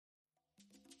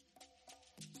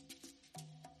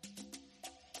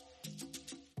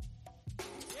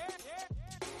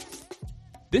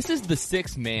This is the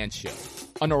Sixth Man Show,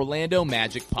 an Orlando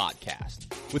Magic podcast,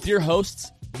 with your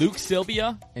hosts Luke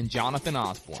Sylvia and Jonathan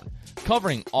Osborne,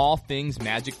 covering all things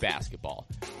Magic basketball.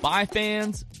 By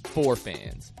fans, for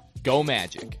fans. Go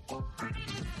Magic.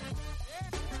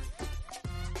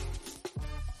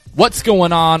 What's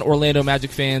going on, Orlando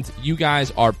Magic fans? You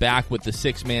guys are back with the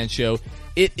Sixth Man Show.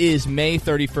 It is May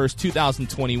 31st,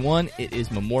 2021. It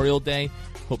is Memorial Day.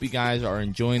 Hope you guys are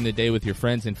enjoying the day with your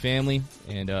friends and family.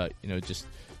 And, just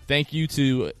thank you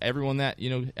to everyone that,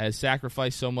 has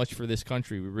sacrificed so much for this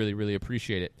country. We really, really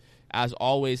appreciate it. As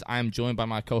always, I am joined by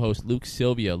my co-host, Luke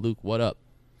Sylvia. Luke, what up?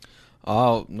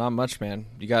 Oh, not much, man.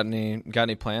 You got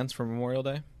any plans for Memorial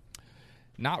Day?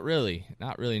 Not really.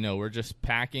 No, we're just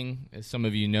packing. As some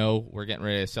of you know, we're getting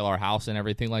ready to sell our house and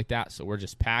everything like that. So we're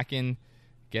just packing,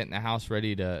 getting the house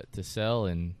ready to sell,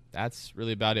 and that's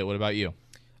really about it. What about you?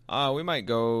 We might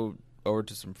go over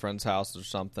to some friends' house or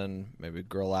something, maybe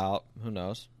grill out. Who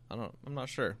knows? I'm not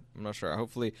sure.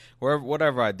 Hopefully,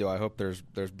 whatever I do, I hope there's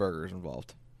burgers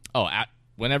involved. Oh,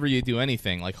 whenever you do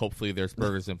anything, hopefully there's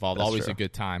burgers involved. Always true. A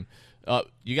good time.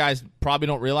 You guys probably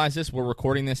don't realize this. We're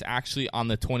recording this actually on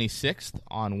the 26th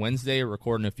on Wednesday. We're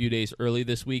recording a few days early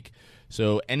this week.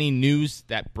 So any news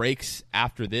that breaks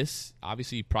after this,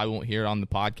 obviously you probably won't hear it on the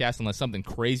podcast unless something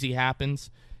crazy happens.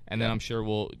 And then I'm sure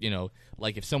we'll,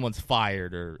 if someone's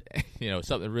fired or,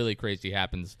 something really crazy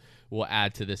happens, we'll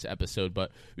add to this episode.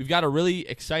 But we've got a really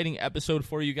exciting episode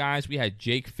for you guys. We had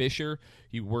Jake Fischer.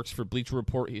 He works for Bleacher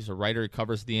Report. He's a writer who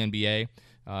covers the NBA.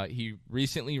 He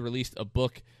recently released a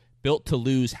book, Built to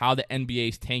Lose, How the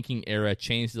NBA's Tanking Era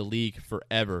Changed the League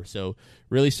Forever. So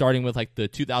really starting with the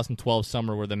 2012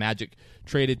 summer where the Magic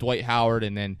traded Dwight Howard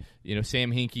and then,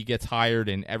 Sam Hinkie gets hired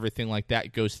and everything like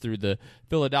that goes through the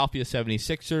Philadelphia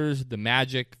 76ers, the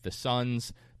Magic, the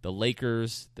Suns, the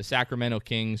Lakers, the Sacramento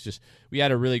Kings. We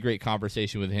had a really great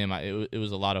conversation with him. It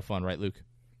was a lot of fun, right, Luke?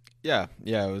 Yeah,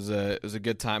 it was a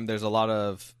good time. There's a lot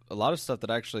of stuff that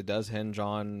actually does hinge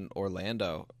on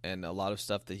Orlando, and a lot of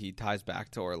stuff that he ties back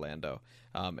to Orlando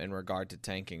in regard to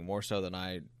tanking, more so than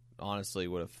I honestly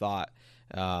would have thought,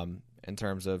 in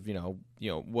terms of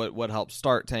what helped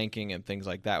start tanking and things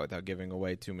like that, without giving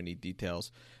away too many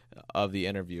details of the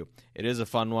interview. It is a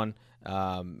fun one.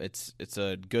 It's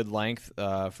a good length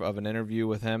of an interview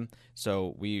with him,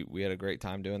 so we had a great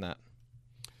time doing that.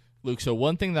 Luke, so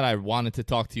one thing that I wanted to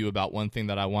talk to you about, one thing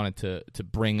that I wanted to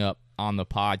bring up on the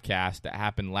podcast that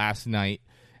happened last night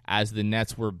as the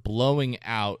Nets were blowing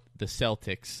out the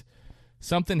Celtics.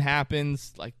 Something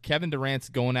happens, Kevin Durant's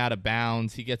going out of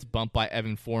bounds. He gets bumped by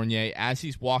Evan Fournier. As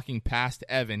he's walking past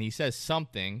Evan, he says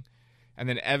something, and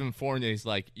then Evan Fournier's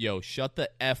like, yo, shut the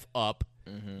F up.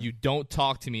 Mm-hmm. You don't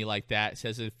talk to me like that.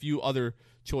 Says a few other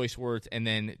choice words, and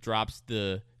then drops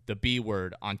the B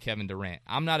word on Kevin Durant.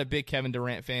 I'm not a big Kevin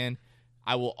Durant fan.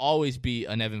 I will always be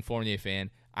an Evan Fournier fan.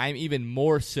 I'm even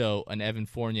more so an Evan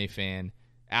Fournier fan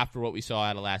after what we saw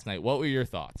out of last night. What were your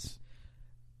thoughts?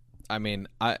 I mean,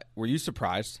 were you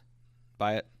surprised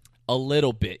by it? A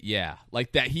little bit, yeah.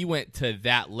 That he went to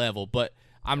that level, but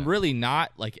I'm really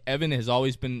not. Evan has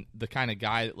always been the kind of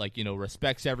guy that,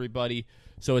 respects everybody,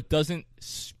 so it doesn't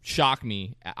shock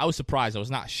me. I was surprised. I was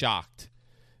not shocked.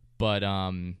 But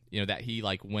that he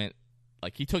went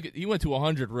he went to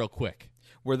 100 real quick.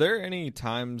 Were there any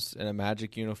times in a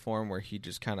Magic uniform where he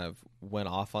just kind of went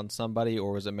off on somebody,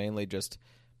 or was it mainly just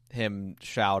him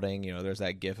shouting? There's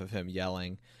that gif of him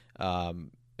yelling,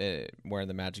 wearing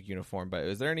the Magic uniform. But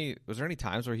was there any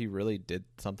times where he really did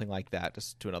something like that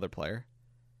just to another player?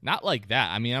 Not like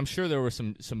that. I mean, I'm sure there was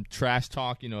some trash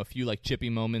talk, a few chippy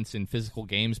moments in physical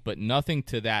games, but nothing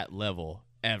to that level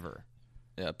ever.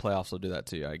 Yeah, playoffs will do that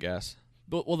to you, I guess.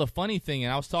 But the funny thing,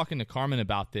 and I was talking to Carmen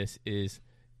about this, is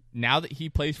now that he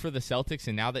plays for the Celtics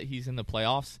and now that he's in the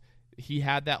playoffs, he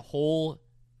had that whole,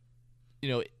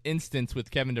 instance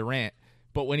with Kevin Durant.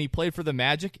 But when he played for the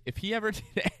Magic, if he ever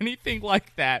did anything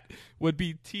like that, would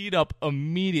be teed up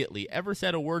immediately. Ever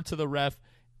said a word to the ref,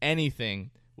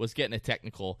 anything, was getting a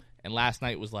technical. And last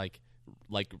night was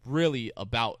really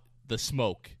about the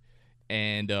smoke.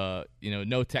 And,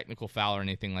 no technical foul or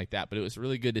anything like that. But it was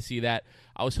really good to see that.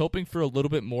 I was hoping for a little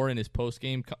bit more in his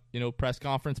post-game, press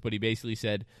conference, but he basically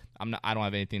said, I don't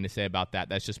have anything to say about that.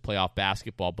 That's just playoff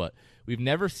basketball. But we've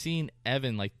never seen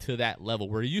Evan, to that level.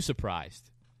 Were you surprised?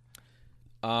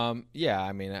 Yeah,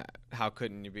 I mean, how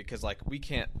couldn't you? Because, we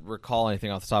can't recall anything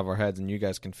off the top of our heads, and you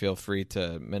guys can feel free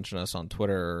to mention us on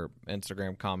Twitter or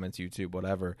Instagram comments, YouTube,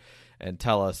 whatever, and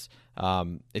tell us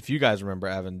if you guys remember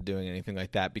Evan doing anything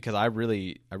like that, because I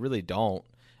really don't.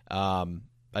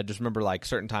 I just remember like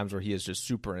certain times where he is just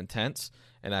super intense,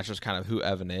 and that's just kind of who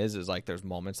Evan is like there's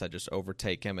moments that just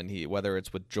overtake him, and he, whether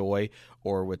it's with joy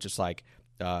or with just like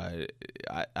I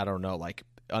don't know, like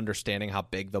understanding how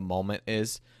big the moment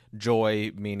is.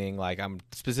 Joy meaning like I'm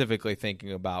specifically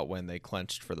thinking about when they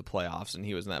clinched for the playoffs, and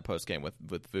he was in that post game with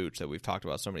Vooch that we've talked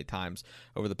about so many times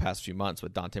over the past few months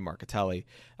with Dante Marcatelli.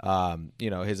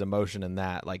 His emotion in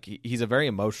that, like he's a very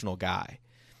emotional guy,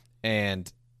 and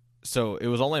so it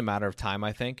was only a matter of time,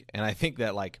 I think. And I think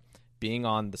that like being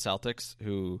on the Celtics,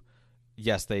 who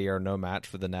yes, they are no match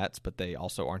for the Nets, but they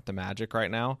also aren't the Magic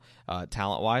right now,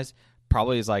 talent wise,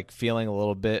 probably is like feeling a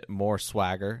little bit more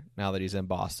swagger now that he's in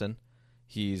Boston.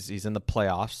 He's in the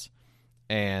playoffs,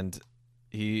 and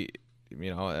he,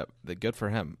 good for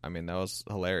him. I mean, that was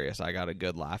hilarious. I got a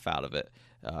good laugh out of it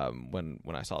when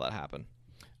I saw that happen.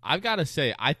 I've got to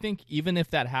say, I think even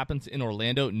if that happens in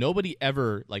Orlando, nobody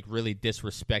ever like really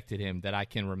disrespected him that I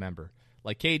can remember.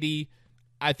 Like KD,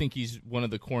 I think he's one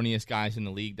of the corniest guys in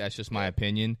the league. That's just my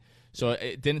opinion. So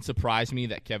it didn't surprise me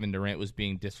that Kevin Durant was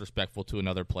being disrespectful to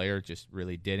another player. Just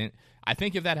really didn't. I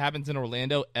think if that happens in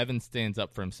Orlando, Evan stands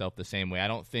up for himself the same way. I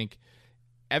don't think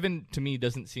Evan, to me,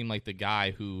 doesn't seem like the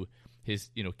guy who his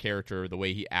character, the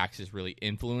way he acts, is really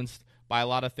influenced by a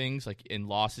lot of things. Like in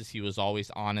losses, he was always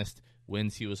honest.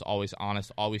 Wins, he was always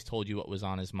honest. Always told you what was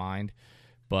on his mind.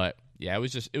 But yeah,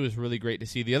 it was really great to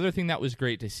see. The other thing that was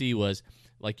great to see was,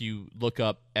 like, you look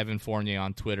up Evan Fournier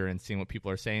on Twitter and seeing what people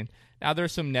are saying. Now,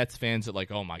 there's some Nets fans that like,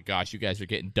 oh my gosh, you guys are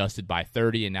getting dusted by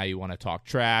 30 and now you want to talk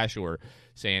trash, or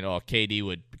saying, oh, KD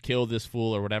would kill this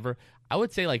fool or whatever. I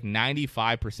would say like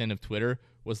 95% of Twitter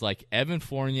was like, Evan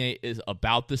Fournier is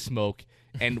about the smoke,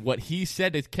 and what he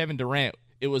said to Kevin Durant,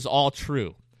 it was all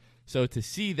true. So to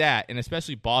see that, and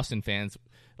especially Boston fans,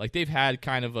 like they've had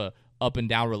kind of a up and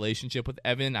down relationship with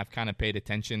Evan. I've kind of paid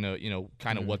attention to,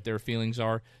 kind of what their feelings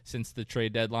are since the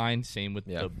trade deadline. Same with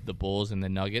the Bulls and the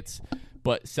Nuggets.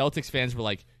 But Celtics fans were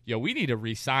like, yo, we need to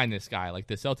re-sign this guy. Like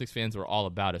the Celtics fans were all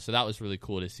about it. So that was really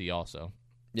cool to see also.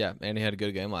 Yeah, and he had a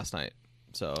good game last night.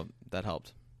 So that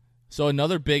helped. So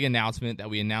another big announcement that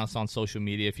we announced on social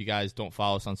media. If you guys don't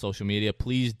follow us on social media,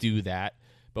 please do that.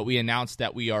 But we announced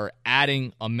that we are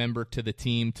adding a member to the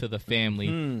team, to the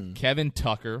family, Kevin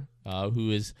Tucker,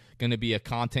 who is going to be a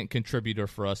content contributor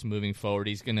for us moving forward.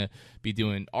 He's going to be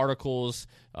doing articles,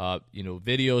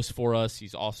 videos for us.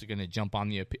 He's also going to jump on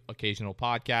the occasional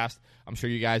podcast. I'm sure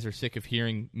you guys are sick of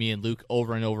hearing me and Luke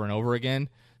over and over and over again.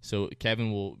 So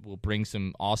Kevin will bring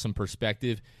some awesome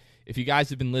perspective. If you guys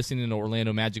have been listening to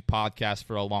Orlando Magic podcast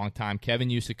for a long time, Kevin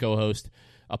used to co-host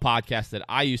a podcast that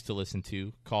I used to listen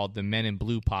to called the Men in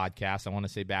Blue podcast. I want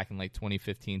to say back in like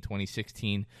 2015,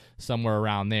 2016, somewhere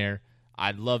around there.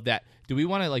 I'd love that. Do we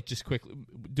want to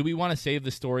do we want to save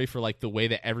the story for like the way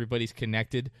that everybody's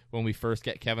connected when we first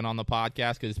get Kevin on the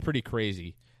podcast? Because it's pretty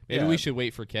crazy. Maybe we should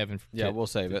wait for Kevin we'll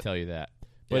save it. Tell you that.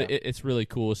 But it's really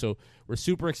cool. So we're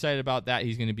super excited about that.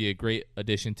 He's going to be a great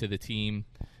addition to the team.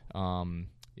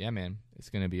 Yeah, man, it's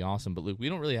going to be awesome. But Luke, we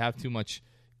don't really have too much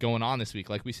going on this week.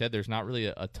 Like we said, there's not really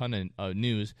a ton of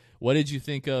news. What did you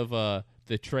think of the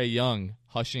Trae Young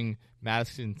hushing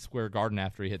Madison Square Garden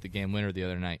after he hit the game winner the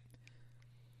other night?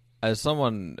 As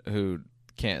someone who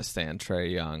can't stand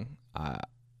Trae Young,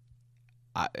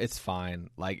 it's fine.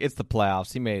 Like, it's the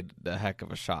playoffs. He made a heck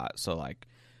of a shot. So, like,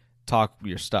 talk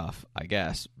your stuff, I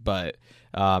guess. But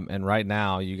and right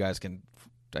now, you guys can,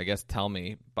 I guess, tell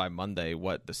me by Monday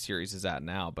what the series is at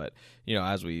now. But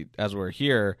as we're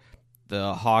here,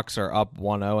 the Hawks are up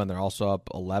 1-0, and they're also up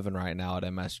 11 right now at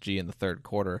MSG in the third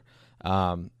quarter.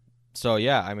 So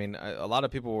yeah, I mean, a lot of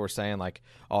people were saying like,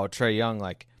 oh, Trae Young,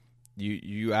 like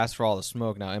you asked for all the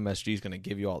smoke, now MSG is going to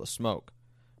give you all the smoke.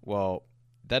 Well,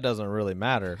 that doesn't really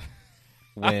matter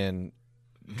when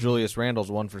Julius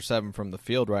Randle's 1 for 7 from the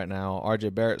field right now.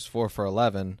 RJ Barrett's 4 for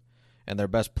 11, and their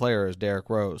best player is Derrick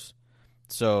Rose.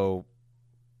 So,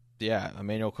 yeah,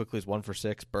 Emmanuel Quickley's 1 for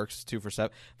 6, Burks is 2 for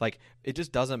 7. Like, it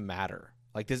just doesn't matter.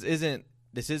 Like, this isn't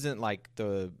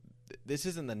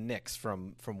the Knicks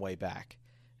from way back.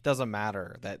 It doesn't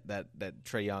matter that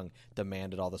Trae Young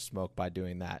demanded all the smoke by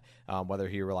doing that, whether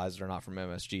he realized it or not from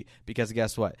MSG. Because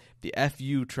guess what? The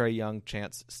FU Trae Young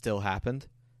chants still happened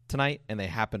tonight, and they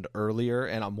happened earlier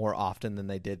and more often than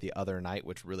they did the other night,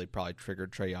 which really probably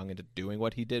triggered Trae Young into doing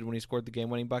what he did when he scored the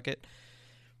game-winning bucket.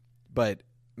 But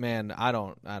man, I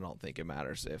don't think it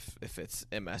matters if it's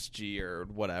MSG or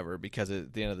whatever, because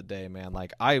at the end of the day, man,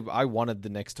 like I wanted the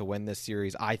Knicks to win this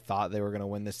series. I thought they were going to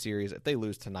win this series. If they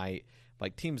lose tonight,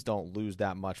 like, teams don't lose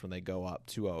that much when they go up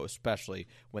 2-0, especially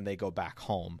when they go back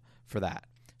home for that.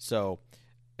 So,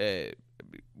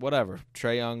 whatever.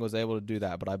 Trae Young was able to do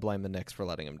that, but I blame the Knicks for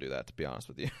letting him do that, to be honest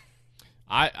with you.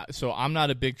 So I'm not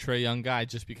a big Trae Young guy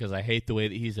just because I hate the way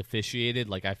that he's officiated.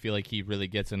 Like, I feel like he really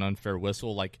gets an unfair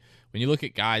whistle. Like, when you look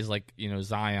at guys like,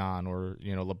 Zion or,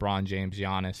 LeBron James,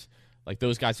 Giannis, like,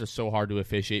 those guys are so hard to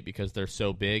officiate because they're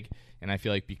so big. And I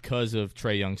feel like because of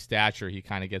Trae Young's stature, he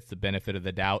kind of gets the benefit of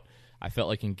the doubt. I felt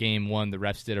like in game one, the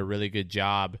refs did a really good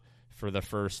job for the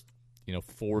first,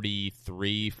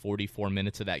 43, 44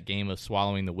 minutes of that game of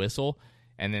swallowing the whistle.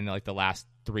 And then, like, the last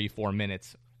 3-4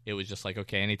 minutes, it was just like,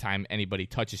 okay, anytime anybody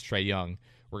touches Trae Young,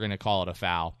 we're going to call it a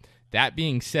foul. That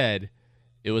being said,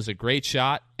 it was a great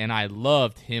shot, and I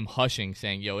loved him hushing,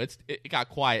 saying, it got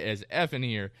quiet as F in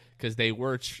here because they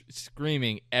were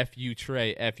screaming, F you,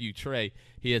 Trae, F you, Trae.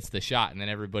 He hits the shot, and then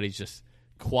everybody's just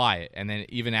quiet. And then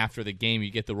even after the game,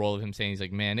 you get the role of him saying, he's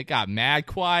like, man, it got mad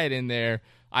quiet in there.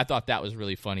 I thought that was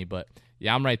really funny. But,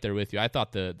 yeah, I'm right there with you. I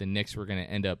thought the Knicks were going to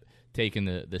end up taking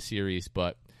the series,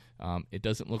 but it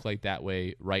doesn't look like that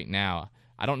way right now.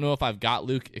 I don't know if I've got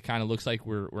Luke. It kind of looks like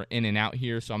we're in and out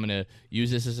here, so I'm going to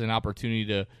use this as an opportunity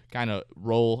to kind of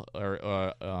roll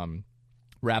or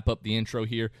wrap up the intro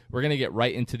here. We're going to get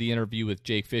right into the interview with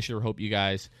Jake Fischer. Hope you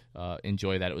guys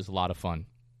enjoy that. It was a lot of fun.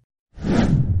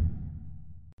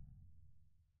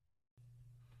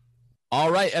 All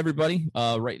right, everybody.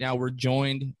 Right now we're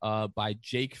joined by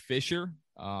Jake Fischer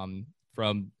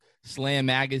from Slam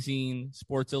Magazine,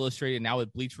 Sports Illustrated, now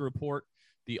with Bleacher Report,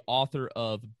 the author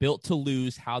of Built to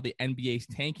Lose, How the NBA's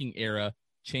Tanking Era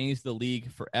Changed the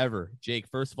League Forever. Jake,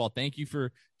 first of all, thank you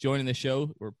for joining the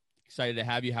show. We're excited to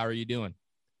have you. How are you doing?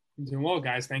 I'm doing well,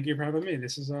 guys. Thank you for having me.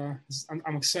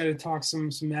 I'm excited to talk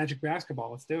some Magic basketball.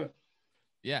 Let's do it.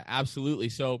 Yeah, absolutely.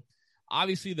 So,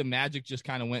 obviously, the Magic just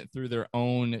kind of went through their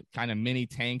own kind of mini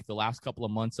tank the last couple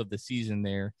of months of the season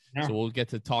there. Yeah. So we'll get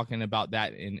to talking about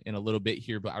that in a little bit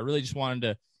here. But I really just wanted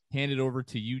to hand it over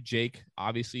to you, Jake.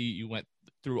 Obviously, you went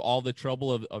through all the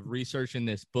trouble of researching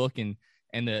this book and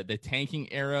the tanking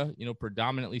era,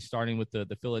 predominantly starting with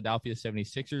the Philadelphia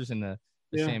 76ers and the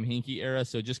Sam Hinkie era.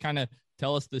 So just kind of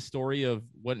tell us the story of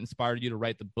what inspired you to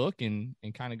write the book and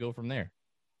kind of go from there.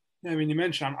 Yeah, I mean, you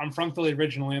mentioned I'm from Philly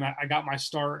originally, and I got my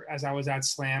start as I was at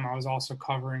Slam. I was also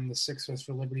covering the Sixers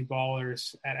for Liberty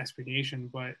Ballers at SB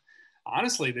Nation. But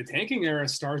honestly, the tanking era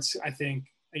starts, I think,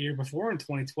 a year before in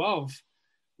 2012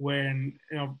 when,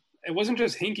 it wasn't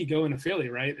just Hinkie going to Philly,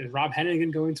 right? There's Rob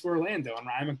Hennigan going to Orlando and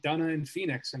Ryan McDonough in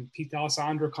Phoenix and Pete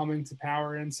D'Alessandro coming to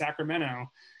power in Sacramento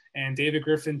and David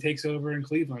Griffin takes over in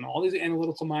Cleveland. All these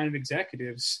analytical-minded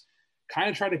executives kind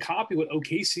of tried to copy what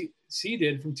OKC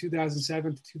did from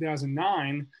 2007 to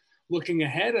 2009. Looking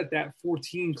ahead at that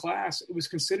 14 class, it was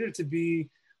considered to be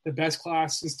the best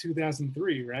class since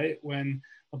 2003, right? When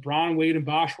LeBron, Wade, and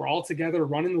Bosh were all together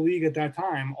running the league at that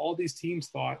time, all these teams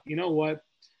thought, you know what?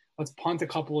 Let's punt a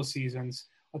couple of seasons.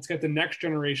 Let's get the next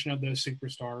generation of those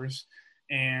superstars.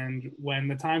 And when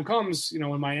the time comes,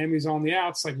 when Miami's on the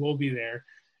outs, like, we'll be there.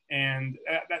 And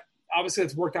that obviously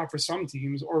it's worked out for some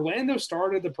teams. Orlando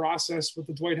started the process with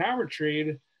the Dwight Howard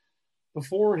trade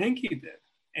before Hinkie did.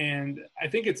 And I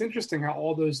think it's interesting how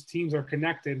all those teams are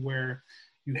connected, where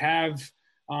you have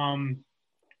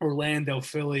Orlando,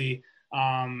 Philly,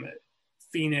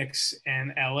 Phoenix,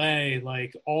 and LA,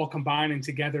 like, all combining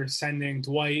together, sending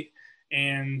Dwight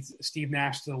and Steve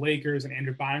Nash to the Lakers, and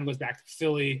Andrew Bynum goes back to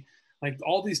Philly. Like,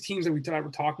 all these teams that we're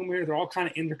talking about, they're all kind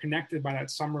of interconnected by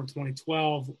that summer of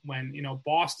 2012 when,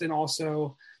 Boston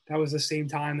also, that was the same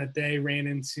time that they ran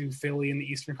into Philly in the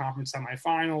Eastern Conference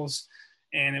semifinals.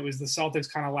 And it was the Celtics'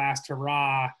 kind of last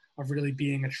hurrah of really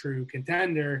being a true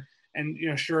contender. And,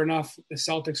 sure enough, the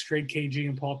Celtics trade KG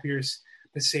and Paul Pierce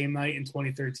the same night in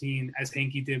 2013 as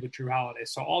Hinkie did with Drew Holiday.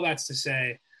 So all that's to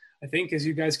say, I think, as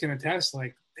you guys can attest,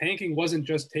 like, tanking wasn't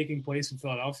just taking place in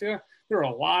Philadelphia. There were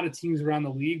a lot of teams around the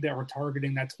league that were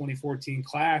targeting that 2014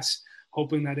 class,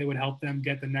 hoping that it would help them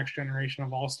get the next generation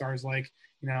of all-stars like,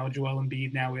 Joel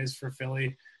Embiid now is for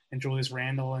Philly, and Julius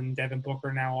Randle and Devin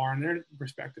Booker now are in their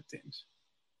respective teams.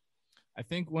 I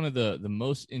think one of the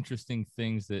most interesting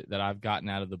things that I've gotten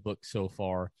out of the book so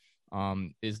far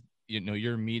is,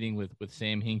 your meeting with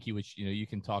Sam Hinkie, which, you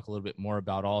can talk a little bit more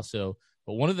about also.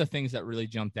 But one of the things that really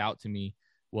jumped out to me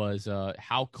was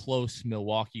how close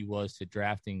Milwaukee was to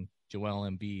drafting Joel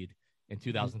Embiid in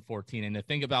 2014. And to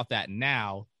think about that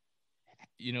now,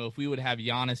 if we would have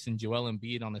Giannis and Joel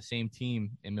Embiid on the same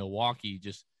team in Milwaukee,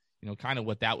 just, kind of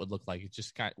what that would look like. It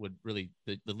just kind of would really,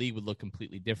 the league would look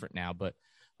completely different now. But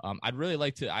I'd really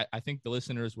like to, I think the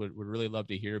listeners would really love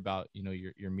to hear about,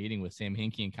 your meeting with Sam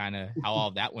Hinkie and kind of how all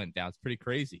of that went down. It's pretty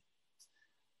crazy.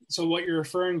 So what you're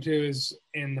referring to is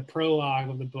in the prologue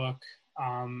of the book,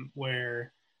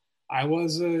 where I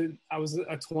was a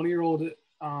 20-year-old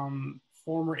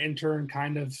former intern,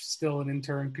 kind of still an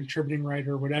intern, contributing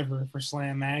writer, whatever, for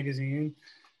Slam Magazine.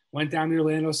 Went down to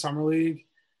Orlando Summer League,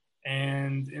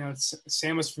 and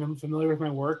Sam was familiar with my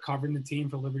work covering the team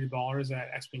for Liberty Ballers at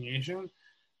SB Nation,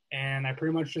 and I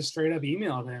pretty much just straight up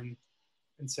emailed him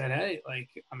and said, "Hey, like,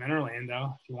 I'm in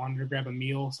Orlando. If you wanted to grab a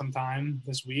meal sometime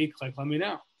this week, like, let me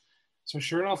know." So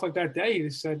sure enough, like that day, he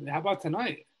just said, "How about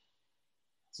tonight?"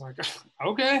 It's like,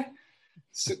 okay.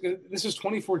 So this was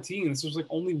 2014. This was like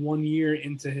only 1 year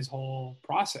into his whole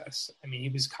process. I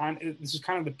mean, this was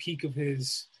kind of the peak of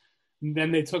his.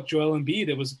 Then they took Joel Embiid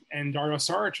and Dario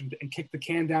Saric and kicked the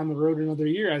can down the road another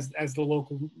year as the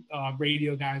local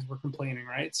radio guys were complaining,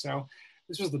 right? So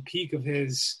this was the peak of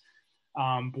his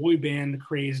boy band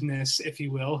craziness, if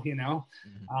you will,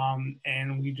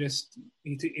 and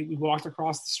we walked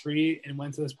across the street and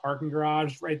went to this parking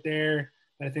garage right there.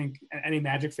 I think any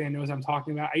Magic fan knows I'm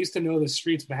talking about. I used to know the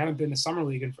streets, but I haven't been to Summer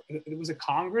League. And it was a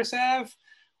Congress Ave,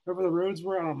 wherever the roads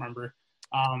were. I don't remember.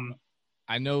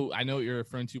 I know what you're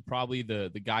referring to. Probably the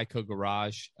Geico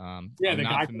Garage. Yeah,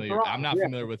 I'm not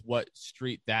familiar with what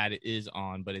street that is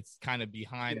on, but it's kind of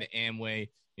behind the Amway,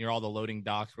 near all the loading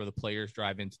docks where the players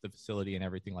drive into the facility and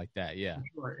everything like that. Yeah,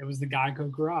 sure. It was the Geico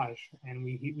Garage, and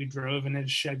we drove in a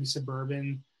Chevy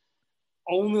Suburban,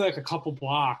 only like a couple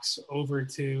blocks over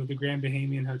to the Grand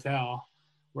Bahamian Hotel,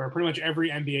 where pretty much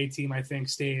every NBA team, I think,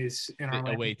 stays in our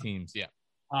away teams. Yeah.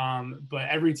 But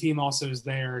every team also is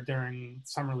there during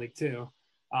Summer League too.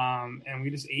 And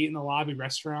we just ate in the lobby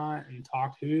restaurant and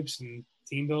talked hoops and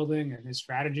team building and his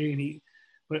strategy.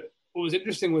 But what was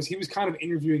interesting was he was kind of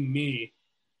interviewing me.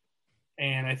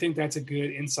 And I think that's a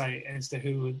good insight as to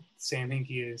who Sam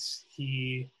Hinkie is.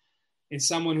 He is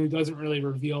someone who doesn't really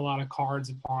reveal a lot of cards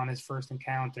upon his first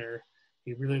encounter.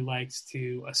 He really likes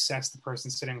to assess the person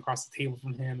sitting across the table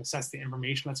from him, assess the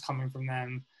information that's coming from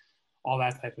them, all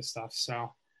that type of stuff.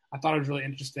 So I thought it was really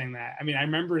interesting I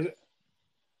remember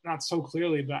not so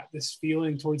clearly, but this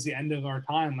feeling towards the end of our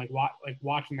time, like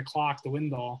watching the clock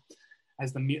dwindle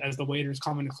as the waiters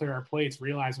come in to clear our plates,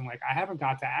 realizing like, I haven't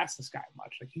got to ask this guy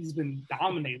much. Like, he's been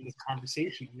dominating this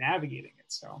conversation and navigating it.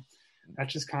 So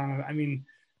that's just kind of,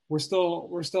 we're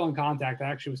still in contact. I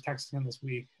actually was texting him this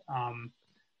week.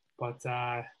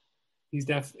 But he's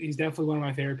definitely one of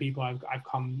my favorite people. I've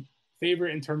come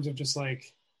favorite in terms of just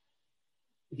like,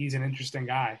 he's an interesting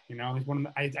guy. He's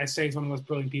I say he's one of the most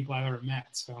brilliant people I've ever met.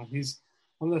 So he's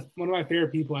one of my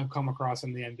favorite people I've come across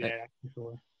in the NBA. For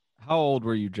sure. How old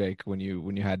were you, Jake, when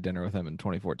you had dinner with him in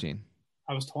 2014?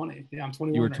 I was 20. Yeah, I'm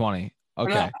 21. You were 20.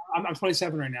 Okay. No, I'm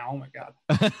 27 right now. Oh my God.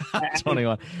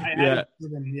 21.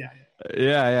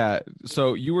 Yeah.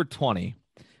 So you were 20.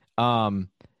 At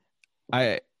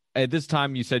this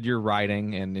time you said you're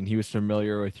writing and he was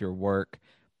familiar with your work.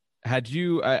 Had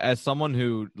you, as someone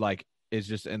who like is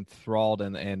just enthralled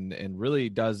and really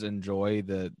does enjoy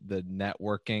the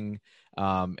networking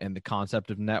and the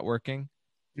concept of networking?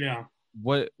 Yeah.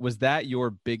 What was that your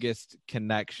biggest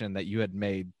connection that you had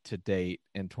made to date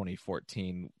in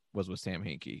 2014 was with Sam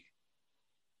Hinkie?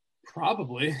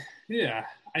 Probably. Yeah.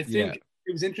 I think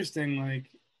it was interesting. Like,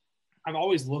 I've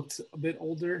always looked a bit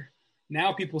older.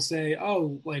 Now people say,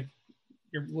 "Oh, like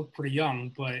you look pretty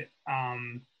young," but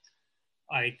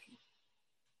like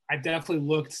I definitely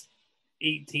looked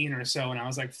 18 or so, and I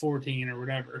was like 14 or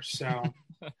whatever. So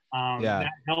that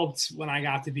helped when I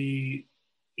got to be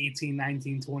 18,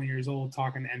 19, 20 years old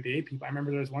talking to NBA people. I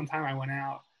remember there was one time I went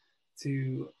out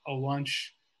to a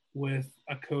lunch with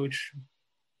a coach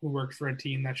who worked for a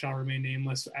team that shall remain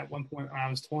nameless at one point when I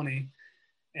was 20.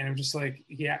 And it was just like,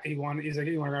 he's like, "You want to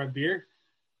grab a beer?"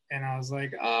 And I was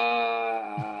like,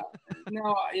 no,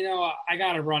 I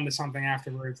got to run to something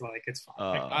afterwards. Like, it's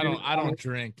fine. I don't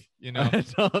drink, I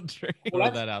don't drink. Throw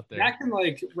that out there. That can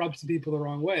like rub some people the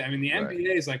wrong way. I mean, the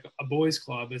NBA is like a boys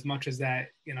club as much as that,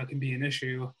 can be an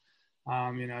issue.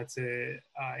 To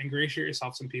ingratiate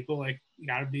yourself, some people, like, you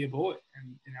got to be a boy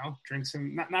and, drink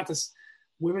some, not this,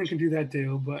 women can do that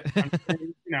too, but,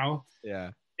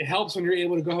 yeah. It helps when you're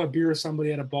able to go have a beer with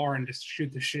somebody at a bar and just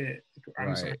shoot the shit.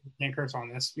 I'm sorry, I can't curse on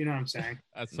this. You know what I'm saying?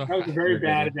 That was very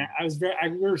bad.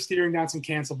 We were steering down some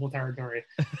cancelable territory.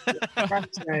 I'm trying to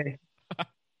say,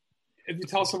 if you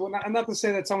tell someone, not to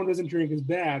say that someone doesn't drink is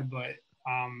bad, but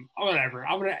whatever.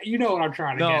 What I'm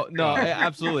trying to get. No,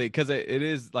 absolutely, because it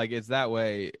is like it's that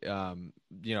way. I'm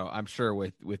sure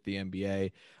with the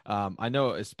NBA, I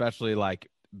know especially like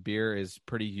beer is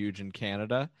pretty huge in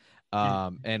Canada.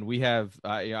 And we have,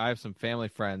 I have some family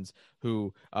friends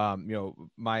who,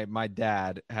 my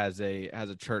dad has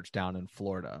a church down in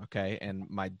Florida. Okay. And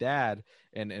my dad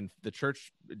and the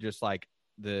church, just like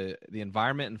the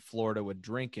environment in Florida with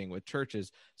drinking with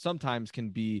churches sometimes can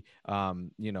be,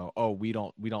 oh, we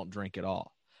don't drink at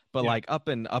all. But like up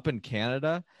in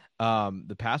Canada,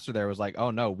 the pastor there was like,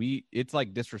 oh no, it's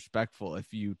like disrespectful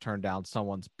if you turn down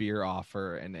someone's beer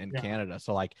offer in Canada.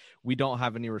 So like we don't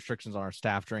have any restrictions on our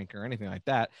staff drink or anything like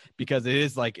that, because it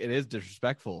is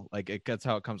disrespectful. Like that's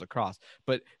how it comes across.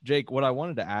 But Jake, what I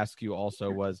wanted to ask you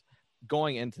also was,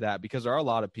 going into that, because there are a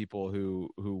lot of people who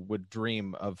would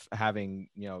dream of having,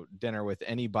 dinner with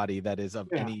anybody that is of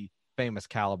any famous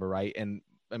caliber, right? And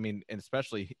I mean, and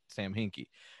especially Sam Hinkie.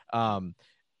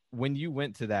 When you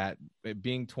went to that,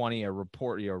 being 20, a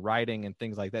report, writing and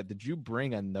things like that, did you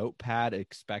bring a notepad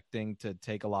expecting to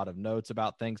take a lot of notes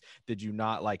about things? Did you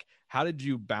not? Like, how did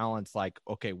you balance, like,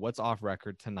 okay, what's off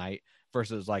record tonight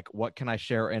versus like, what can I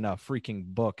share in a freaking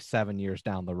book 7 years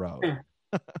down the road?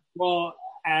 Well,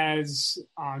 as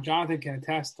Jonathan can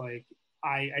attest, like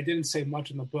I didn't say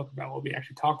much in the book about what we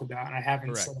actually talked about, and I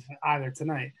haven't said that either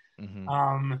tonight.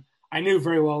 Mm-hmm. I knew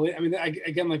very well. I mean,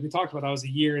 again, like we talked about, I was a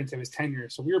year into his tenure,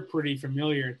 so we were pretty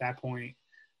familiar at that point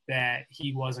that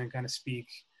he wasn't going to speak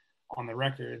on the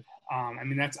record. I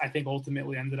mean, I think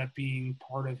ultimately ended up being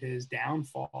part of his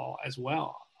downfall as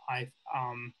well.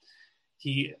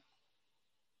 He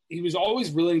was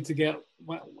always willing to get.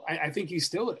 I think he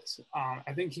still is.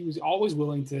 I think he was always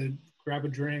willing to grab a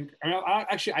drink.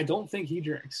 I don't think he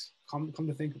drinks. Come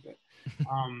to think of it.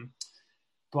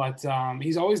 But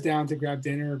he's always down to grab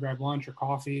dinner, or grab lunch, or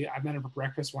coffee. I met him for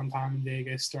breakfast one time in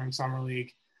Vegas during summer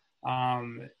league,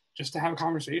 just to have a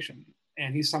conversation.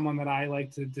 And he's someone that I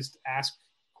like to just ask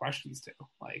questions to,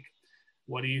 like,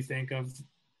 what do you think of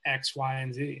X, Y,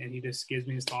 and Z? And he just gives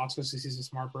me his thoughts because he's a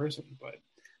smart person. But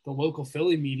the local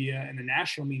Philly media and the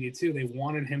national media too, they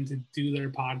wanted him to do their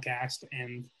podcast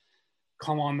and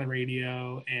come on the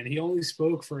radio. And he only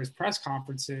spoke for his press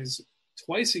conferences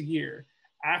twice a year,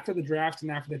 after the draft and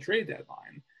after the trade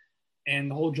deadline. And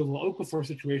the whole Jahlil Okafor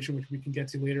situation, which we can get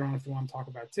to later on if you want to talk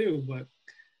about too. But,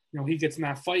 he gets in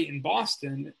that fight in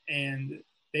Boston and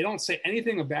they don't say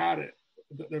anything about it.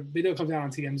 The video comes out on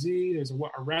TMZ. There's a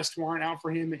arrest warrant out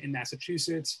for him in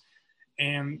Massachusetts.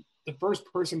 And the first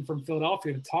person from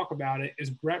Philadelphia to talk about it is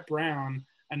Brett Brown,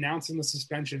 announcing the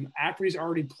suspension after he's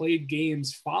already played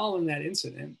games following that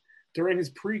incident during his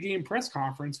pregame press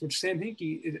conference, which Sam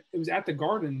Hinkie, it was at the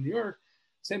Garden in New York.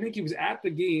 Sam Hinkie was at the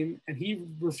game, and he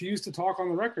refused to talk on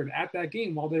the record at that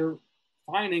game while they're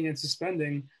fining and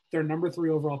suspending their number 3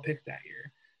 overall pick that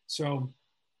year. So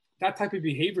that type of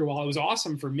behavior, while it was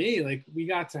awesome for me, like we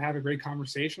got to have a great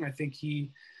conversation. I think you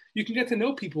can get to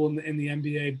know people in the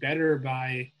NBA better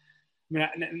by,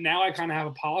 now I kind of have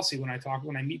a policy when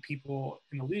I meet people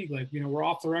in the league, like, we're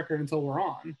off the record until we're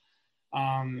on.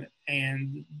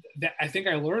 And that, I think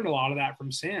I learned a lot of that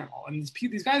from Sam. I mean,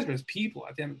 these guys are just people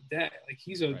at the end of the day. Like,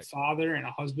 he's a father and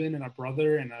a husband and a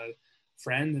brother and a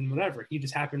friend and whatever. He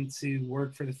just happened to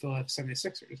work for the Philadelphia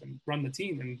 76ers and run the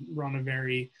team and run a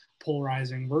very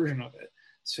polarizing version of it.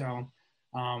 So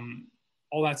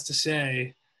all that's to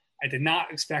say, I did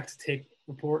not expect to take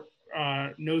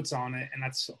notes on it. And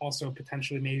that's also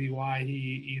potentially maybe why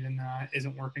he even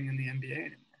isn't working in the NBA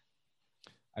anymore.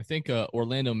 I think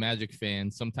Orlando Magic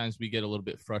fans, sometimes we get a little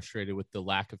bit frustrated with the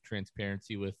lack of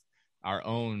transparency with our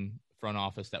own front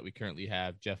office that we currently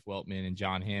have, Jeff Weltman and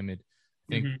John Hammond.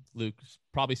 I think Luke,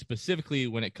 probably specifically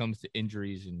when it comes to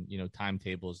injuries and,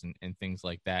 timetables and things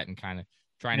like that, and kind of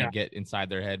trying to get inside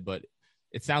their head. But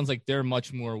it sounds like they're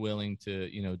much more willing to,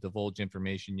 divulge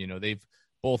information. They've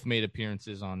both made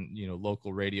appearances on,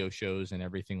 local radio shows and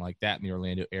everything like that in the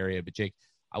Orlando area. But Jake,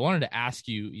 I wanted to ask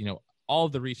you, all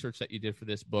of the research that you did for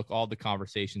this book, all the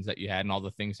conversations that you had and all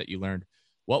the things that you learned,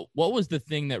 what was the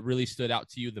thing that really stood out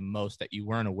to you the most that you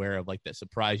weren't aware of, like that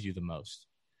surprised you the most?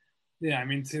 Yeah, I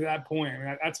mean, to that point,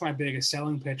 that's my biggest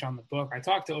selling pitch on the book. I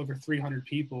talked to over 300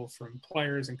 people, from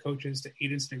players and coaches to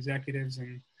agents and executives.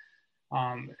 And,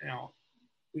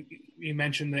 you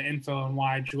mentioned the info on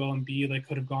why Joel Embiid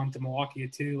could have gone to Milwaukee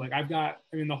too. Like,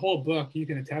 the whole book, you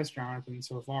can attest, Jonathan,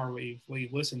 so far what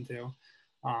you've listened to.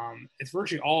 It's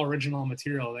virtually all original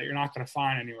material that you're not going to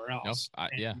find anywhere else.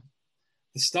 Yeah.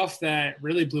 The stuff that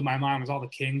really blew my mind was all the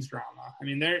Kings drama. I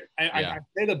mean, I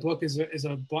say the book is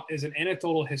an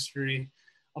anecdotal history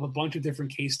of a bunch of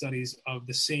different case studies of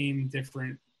the same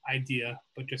different idea,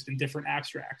 but just in different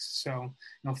abstracts. So,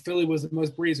 Philly was the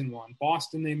most brazen one.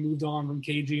 Boston, they moved on from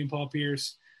KG and Paul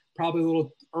Pierce probably a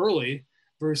little early,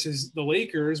 versus the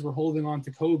Lakers were holding on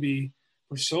to Kobe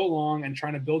for so long and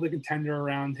trying to build a contender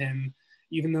around him,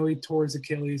 even though he tore his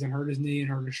Achilles and hurt his knee and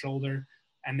hurt his shoulder.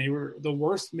 And they were the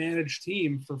worst managed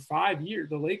team for 5 years.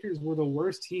 The Lakers were the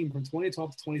worst team from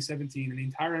 2012 to 2017 in the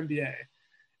entire NBA.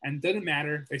 And it didn't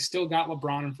matter. They still got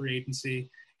LeBron in free agency,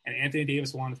 and Anthony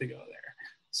Davis wanted to go there.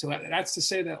 So that's to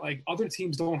say that, like, other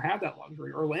teams don't have that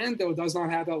luxury. Orlando does not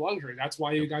have that luxury. That's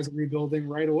why you guys are rebuilding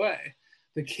right away.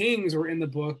 The Kings were in the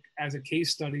book as a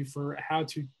case study for how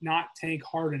to not tank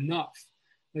hard enough.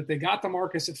 That they got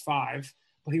DeMarcus at 5,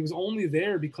 but he was only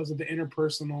there because of the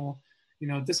interpersonal,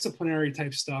 disciplinary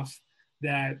type stuff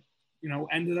that,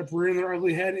 ended up rearing their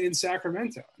ugly head in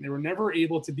Sacramento. And they were never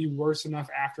able to be worse enough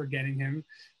after getting him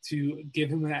to give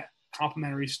him that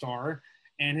complimentary star.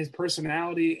 And his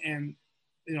personality and,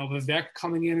 Vivek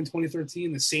coming in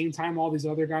 2013, the same time all these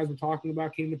other guys were talking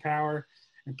about came to power,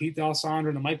 and Pete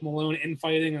D'Alessandro and Mike Malone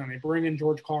infighting, and they bring in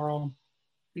George Karl.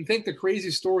 And I think the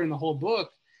crazy story in the whole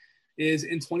book is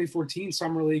in 2014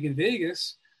 Summer League in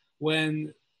Vegas,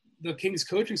 when the Kings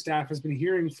coaching staff has been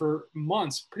hearing for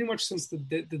months, pretty much since the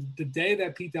day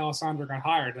that Pete D'Alessandro got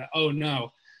hired, that, oh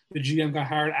no, the GM got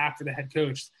hired after the head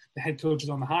coach. The head coach is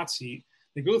on the hot seat.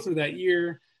 They go through that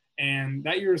year, and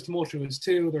that year is tumultuous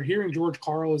too. They're hearing George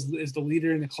Karl is the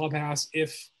leader in the clubhouse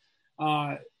if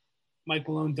Mike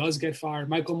Malone does get fired.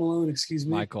 Michael Malone, excuse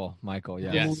me. Michael,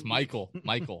 yeah. Yes, Michael.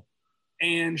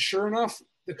 And sure enough,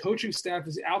 the coaching staff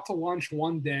is out to lunch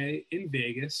one day in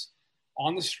Vegas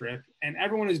on the Strip, and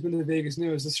everyone who's been to Vegas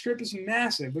knows the Strip is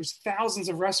massive. There's thousands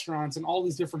of restaurants and all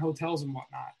these different hotels and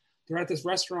whatnot. They're at this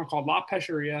restaurant called La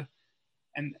Pesceria,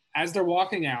 and as they're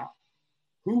walking out,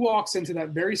 who walks into that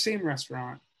very same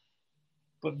restaurant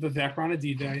but Vivek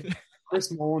Ranadive,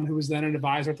 Chris Mullen, who was then an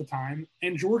advisor at the time,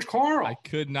 and George Karl. I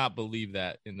could not believe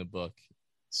that in the book.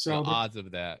 So the odds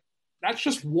of that. That's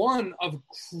just one of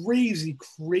crazy,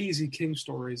 crazy King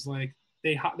stories. Like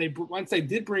they once they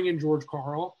did bring in George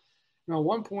Karl, at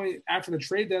one point after the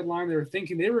trade deadline, they were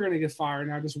thinking they were going to get fired.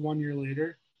 Now, just 1 year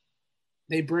later,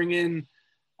 they bring in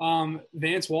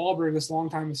Vance Wahlberg, this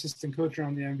longtime assistant coach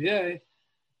around the NBA,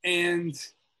 and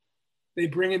they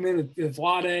bring him in with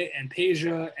Vlade and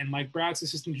Peja and Mike Brown's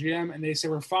assistant GM, and they say,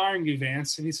 "We're firing you,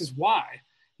 Vance." And he says, "Why?"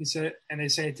 He said, and they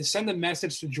say to send a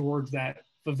message to George that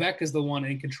Vivek is the one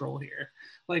in control here.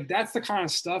 Like, that's the kind of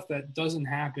stuff that doesn't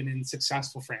happen in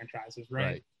successful franchises,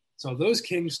 right? So those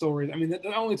King stories, I mean,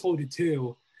 I only told you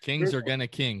 2. Kings are gonna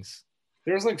Kings.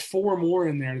 There's like 4 more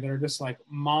in there that are just like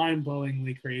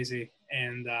mind-blowingly crazy.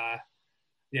 And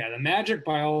the Magic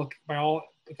by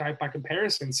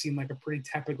comparison seemed like a pretty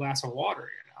tepid glass of water,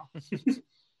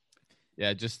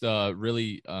 Yeah, just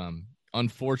really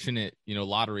unfortunate,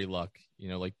 lottery luck.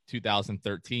 Like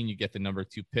 2013, you get the number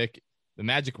 2 pick. The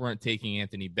Magic weren't taking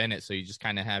Anthony Bennett, so you just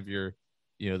kind of have you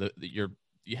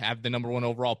have the number 1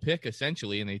 overall pick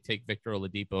essentially, and they take Victor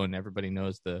Oladipo, and everybody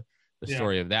knows the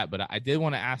story of that. But I did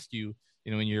want to ask you,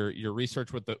 in your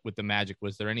research with the Magic,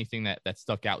 was there anything that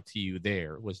stuck out to you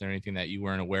there? Was there anything that you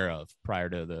weren't aware of prior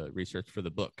to the research for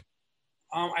the book?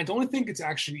 I don't think it's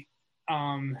actually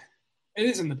it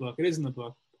is in the book. It is in the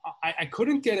book. I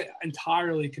couldn't get it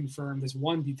entirely confirmed. There's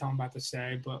one detail I'm about to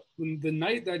say, but when the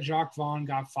night that Jacques Vaughn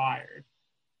got fired,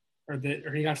 or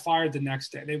he got fired the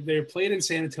next day, they played in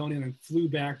San Antonio and then flew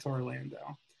back to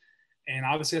Orlando. And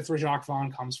obviously that's where Jacques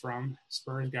Vaughn comes from,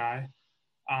 Spurs guy.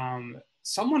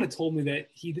 Someone had told me that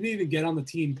he didn't even get on the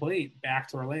team plane back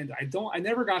to Orlando. I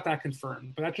never got that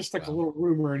confirmed, but that's just like a little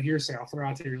rumor and hearsay I'll throw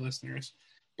out to your listeners.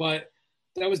 But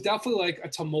that was definitely like a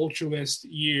tumultuous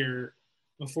year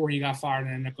before he got fired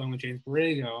and ended up going with James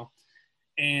Borrego.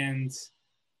 And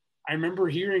I remember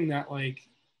hearing that, like,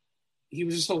 he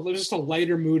was just a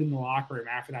lighter mood in the locker room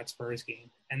after that Spurs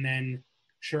game. And then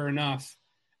sure enough,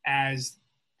 as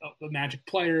the Magic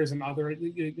players and other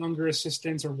younger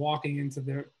assistants are walking into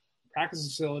the practice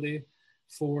facility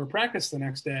for practice the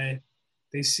next day,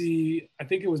 they see, I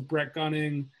think it was Brett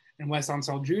Gunning and Wes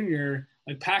Unseld Jr.,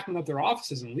 like, packing up their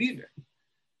offices and leaving.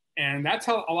 And that's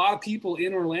how a lot of people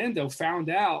in Orlando found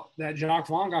out that Jacques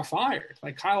Vaughn got fired.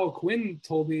 Like, Kyle Quinn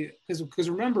told me, because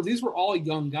remember, these were all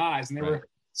young guys, and they were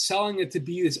selling it to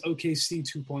be this OKC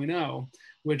 2.0,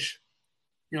 which,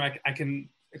 I can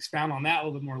expound on that a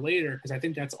little bit more later, because I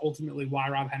think that's ultimately why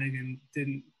Rob Hennigan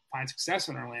didn't find success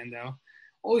in Orlando.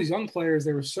 All these young players,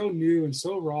 they were so new and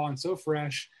so raw and so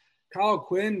fresh. Kyle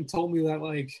Quinn told me that,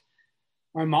 like,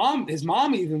 his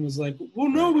mom even was like, "Well,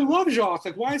 no, we love Jacques.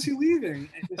 Like, why is he leaving?"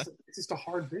 It's just a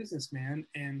hard business, man.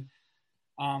 And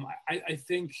I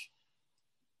think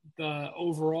the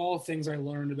overall things I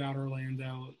learned about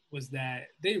Orlando was that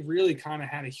they really kind of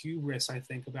had a hubris, I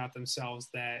think, about themselves,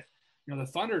 that, the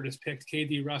Thunder just picked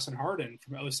KD, Russ, and Harden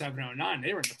from 07-09.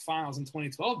 They were in the finals in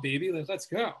 2012, baby. Like, let's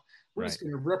go. We're just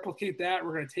going to replicate that.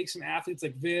 We're going to take some athletes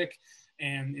like Vic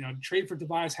and, trade for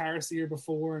Tobias Harris the year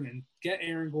before, and then get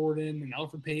Aaron Gordon and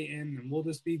Elfrid Payton, and we'll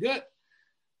just be good.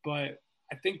 But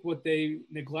I think what they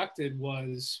neglected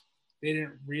was they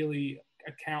didn't really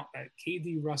account that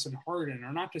KD, Russ, and Harden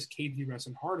are not just KD, Russ,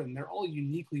 and Harden. They're all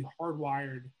uniquely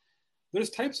hardwired. There's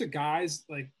types of guys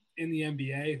like in the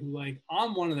NBA who like,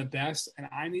 I'm one of the best and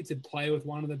I need to play with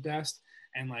one of the best.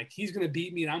 And like, he's going to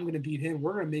beat me and I'm going to beat him.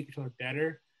 We're going to make each other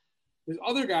better. There's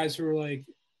other guys who are like,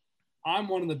 I'm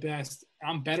one of the best.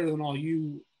 I'm better than all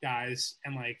you guys.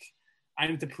 And like, I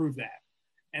need to prove that.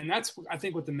 And that's, I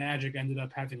think, what the Magic ended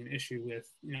up having an issue with.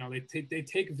 You know, they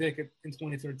take Vic in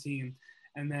 2013,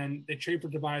 and then they trade for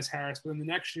Tobias Harris. But then the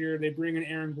next year, they bring in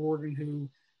Aaron Gordon, who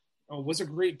was a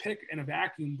great pick in a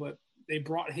vacuum, but they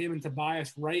brought him and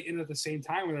Tobias right in at the same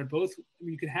time, where they're both. I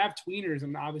mean, you can have tweeners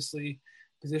and obviously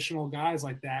positional guys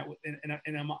like that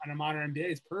in a modern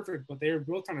NBA is perfect, but they were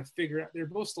both trying to figure out. They're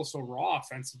both still so raw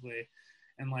offensively,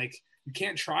 and like you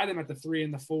can't try them at the 3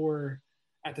 and the 4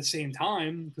 at the same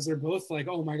time because they're both like,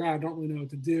 oh my God, I don't really know what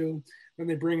to do. Then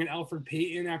they bring in Elfrid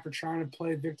Payton after trying to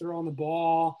play Victor on the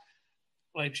ball.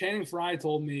 Like Channing Frye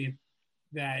told me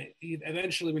that he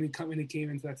eventually, when he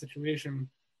came into that situation,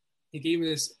 he gave me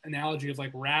this analogy of like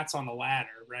rats on the ladder,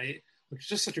 right? Which is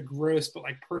just such a gross but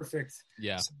like perfect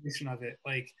solution of it.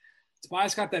 Like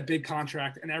Tobias got that big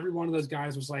contract, and every one of those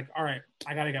guys was like, all right,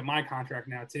 I got to get my contract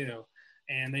now too.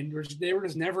 And they were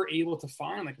just never able to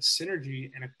find like a synergy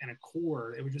and a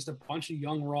core. It was just a bunch of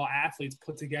young raw athletes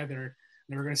put together, and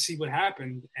they were going to see what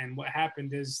happened. And what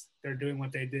happened is they're doing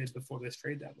what they did before this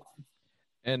trade deadline.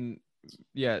 And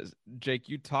yeah, Jake,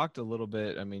 you talked a little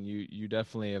bit. I mean, you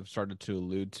definitely have started to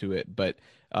allude to it, but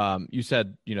you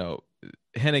said, you know,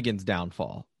 Hennigan's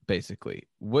downfall, basically.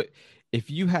 What if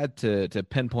you had to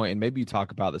pinpoint, and maybe you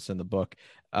talk about this in the book,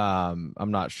 I'm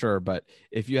not sure, but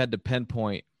if you had to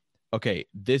pinpoint, okay,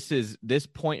 this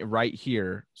point right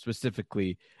here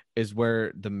specifically is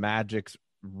where the Magic's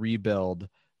rebuild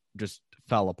just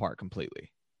fell apart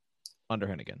completely under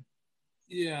Hennigan.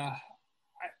 Yeah.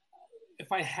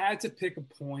 If I had to pick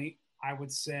a point, I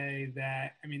would say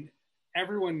that, I mean,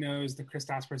 everyone knows the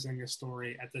Kristaps Porzingis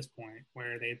story at this point,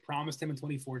 where they had promised him in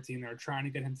 2014. They were trying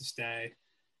to get him to stay.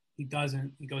 He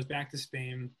doesn't. He goes back to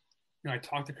Spain. You know, I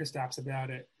talked to Kristaps about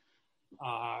it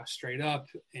straight up,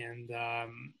 and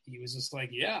he was just like,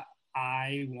 yeah,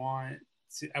 I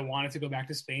wanted to go back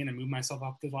to Spain and move myself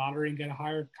up the lottery and get a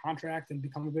higher contract and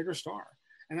become a bigger star.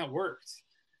 And that worked.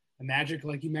 The Magic,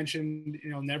 like you mentioned,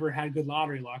 you know, never had good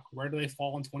lottery luck. Where do they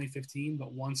fall in 2015?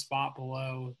 But one spot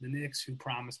below the Knicks, who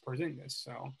promised Porzingis.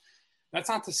 So that's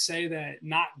not to say that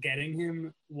not getting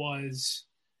him was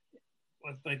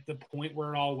like the point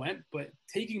where it all went. But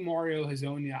taking Mario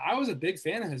Hezonja, I was a big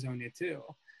fan of Hezonja too.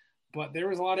 But there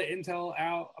was a lot of intel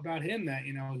out about him that,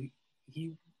 you know,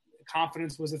 he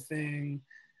confidence was a thing,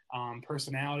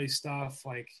 personality stuff.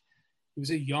 Like he was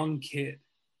a young kid.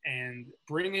 And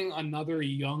bringing another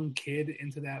young kid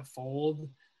into that fold,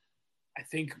 I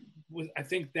think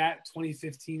that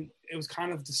 2015, it was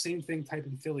kind of the same thing type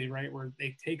in Philly, right? Where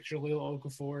they take Jahlil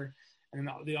Okafor, and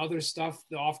the other stuff,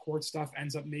 the off-court stuff,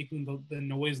 ends up making the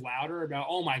noise louder about,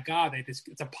 oh my God, it's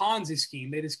a Ponzi scheme.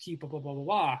 They just keep blah, blah, blah,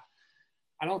 blah.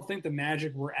 I don't think the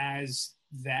Magic were as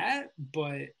that,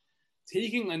 but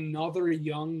taking another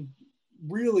young –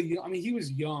 really, I mean, he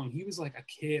was young. He was like a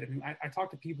kid. I mean, I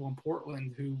talked to people in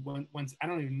Portland who went I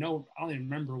don't even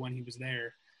remember when he was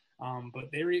there. But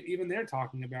they're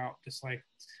talking about just like,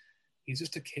 he's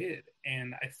just a kid.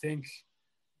 And I think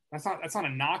that's not a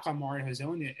knock on Mario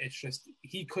Hezonja. It's just,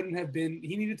 he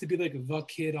needed to be like the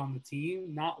kid on the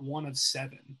team, not one of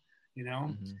 7, you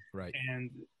know? Mm-hmm, right. And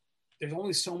there's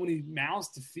only so many mouths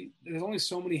to feed. There's only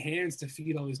so many hands to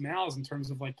feed all these mouths in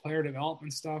terms of like player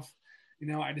development stuff. You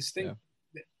know, I just think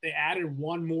they added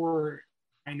one more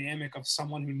dynamic of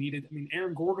someone who needed. I mean,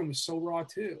 Aaron Gordon was so raw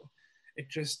too.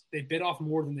 They bit off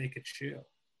more than they could chew.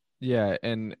 Yeah,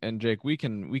 and Jake, we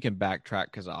can backtrack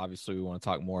because obviously we want to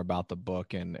talk more about the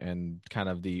book and kind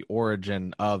of the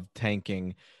origin of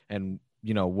tanking and,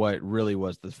 you know, what really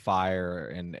was the fire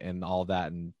and all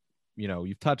that, and you know,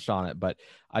 you've touched on it, but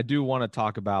I do want to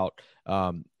talk about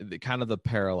the kind of the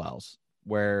parallels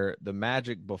where the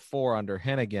Magic before under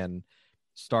Hennigan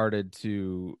started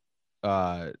to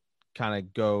the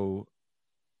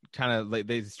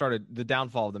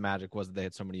downfall of the Magic was that they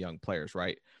had so many young players,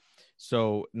 right?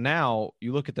 So now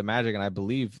you look at the Magic, and I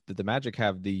believe that the Magic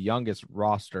have the youngest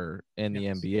roster in the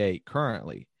NBA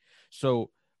currently. So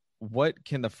what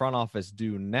can the front office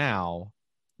do now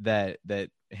that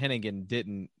Hennigan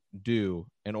didn't do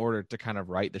in order to kind of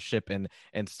right the ship and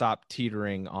stop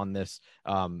teetering on this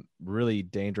really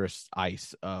dangerous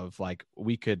ice of like,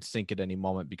 we could sink at any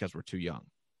moment because we're too young?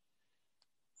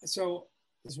 So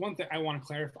there's one thing I want to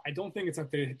clarify. I don't think it's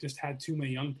that they just had too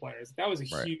many young players. That was a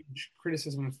huge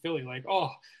criticism of Philly. Like,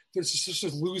 oh, there's just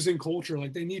this losing culture.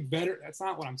 Like, they need better. That's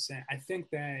not what I'm saying. I think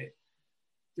that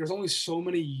there's only so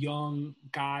many young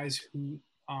guys who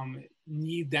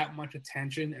need that much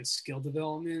attention and skill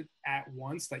development at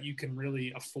once that you can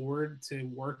really afford to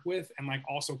work with and like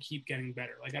also keep getting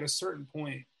better. Like at a certain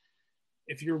point,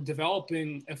 if you're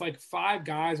developing, if like 5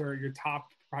 guys are your top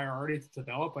priority to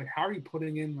develop, like how are you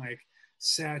putting in like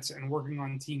sets and working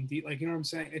on team D? Like, you know what I'm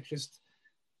saying? It's just,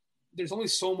 there's only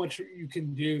so much you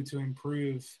can do to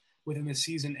improve within the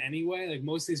season anyway. Like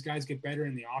most of these guys get better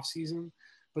in the off season,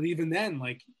 but even then,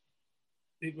 like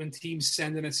when teams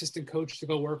send an assistant coach to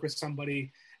go work with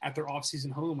somebody at their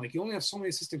off-season home, like you only have so many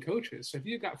assistant coaches. So if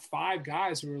you've got 5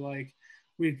 guys who are like,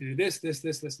 we need to do this, this,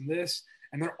 this, this, and this,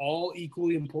 and they're all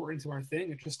equally important to our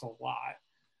thing, it's just a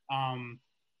lot.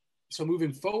 So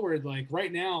moving forward, like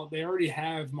right now, they already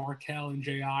have Markel and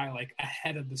J.I. like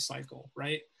ahead of the cycle,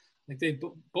 right? Like they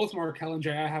both Markel and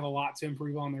J.I. have a lot to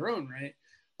improve on their own, right?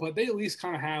 But they at least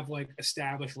kind of have like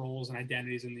established roles and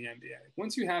identities in the NBA.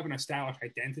 Once you have an established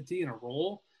identity and a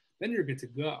role, then you're good to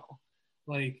go.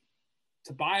 Like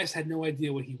Tobias had no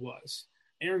idea what he was.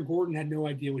 Aaron Gordon had no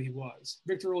idea what he was.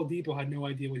 Victor Oladipo had no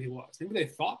idea what he was. Maybe they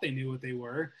thought they knew what they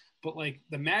were, but like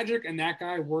the Magic and that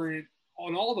guy weren't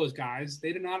on all those guys.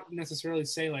 They did not necessarily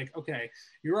say like, okay,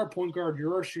 you're our point guard,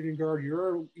 you're our shooting guard,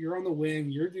 you're on the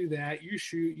wing, you do that, you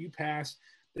shoot, you pass.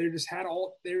 They just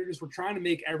were trying to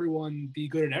make everyone be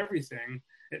good at everything.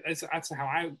 That's what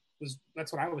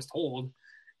I was told.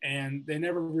 And they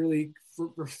never really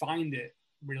refined it,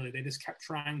 really. They just kept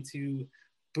trying to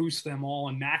boost them all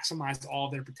and maximize all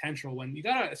of their potential when you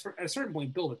got to, at a certain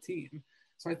point, build a team.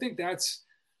 So I think that's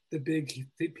the big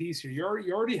piece here.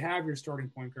 You already have your starting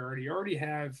point guard. You already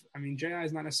have, I mean, J.I.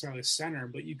 is not necessarily a center,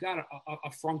 but you've got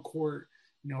a front court,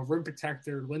 rim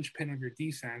protector, linchpin of your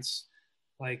defense.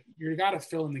 Like you got to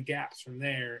fill in the gaps from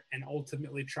there and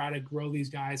ultimately try to grow these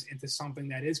guys into something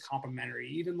that is complementary.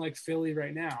 Even like Philly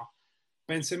right now,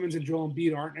 Ben Simmons and Joel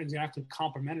Embiid aren't exactly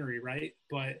complementary, right?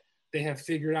 But they have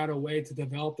figured out a way to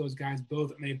develop those guys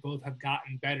both, and they both have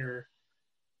gotten better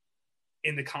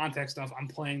in the context of I'm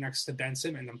playing next to Ben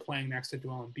Simmons, I'm playing next to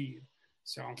Joel Embiid.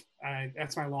 So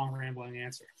that's my long rambling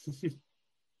answer.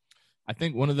 I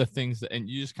think one of the things that, and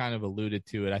you just kind of alluded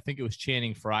to it, I think it was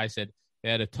Channing Frye said they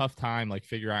had a tough time like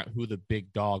figuring out who the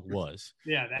big dog was.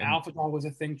 Yeah, alpha dog was a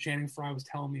thing Channing Frye was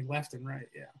telling me left and right.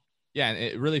 Yeah. Yeah, and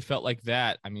it really felt like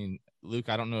that. I mean, Luke,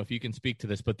 I don't know if you can speak to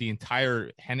this, but the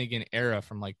entire Hennigan era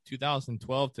from like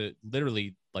 2012 to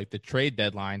literally like the trade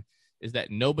deadline is that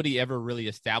nobody ever really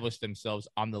established themselves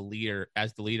on the leader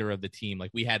as the leader of the team.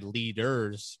 Like we had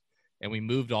leaders and we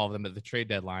moved all of them at the trade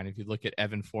deadline. If you look at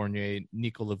Evan Fournier,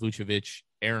 Nikola Vucevic,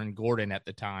 Aaron Gordon at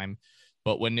the time,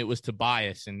 but when it was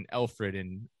Tobias and Alfred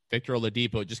and Victor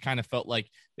Oladipo, it just kind of felt like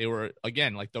they were,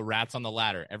 again, like the rats on the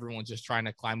ladder. Everyone's just trying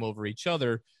to climb over each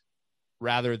other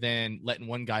rather than letting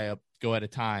one guy up go at a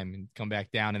time and come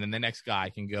back down. And then the next guy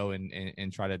can go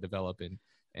and try to develop and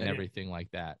everything like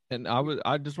that. And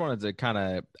I just wanted to kind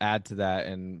of add to that,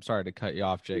 and sorry to cut you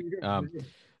off, Jake.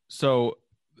 So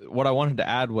what I wanted to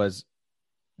add was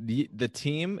the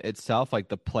team itself, like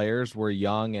the players were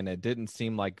young, and it didn't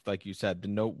seem like you said,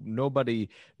 nobody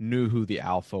knew who the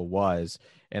alpha was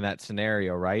in that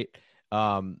scenario, right?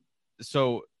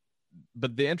 So,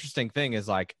 but the interesting thing is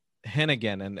like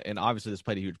Hennigan, and obviously this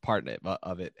played a huge part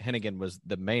of it. Hennigan was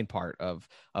the main part of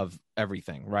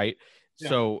everything, right? Yeah.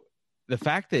 So the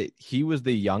fact that he was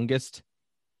the youngest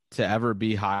to ever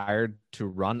be hired to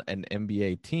run an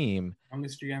NBA team,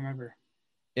 youngest GM ever.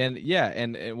 And yeah,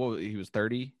 and well, he was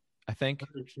 30, I think.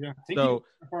 Yeah, I think he was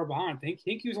far behind. I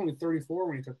think he was only 34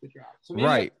 when he took the job. So maybe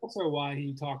that's also why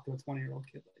he talked to a 20-year-old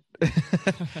kid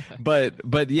like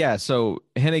but yeah, so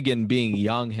Hennigan being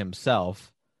young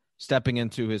himself, stepping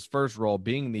into his first role,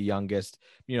 being the youngest,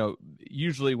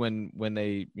 usually when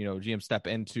they, GM step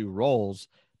into roles,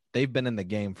 they've been in the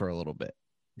game for a little bit.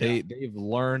 They've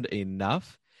learned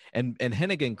enough. And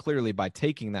Hennigan clearly, by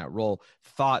taking that role,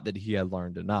 thought that he had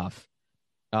learned enough.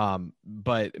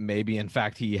 But maybe in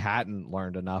fact he hadn't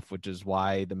learned enough, which is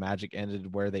why the Magic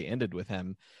ended where they ended with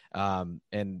him.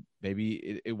 And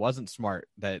maybe it wasn't smart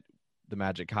that the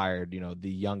Magic hired, the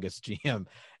youngest GM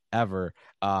ever,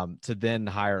 to then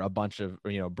hire a bunch of,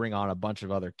 bring on a bunch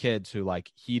of other kids who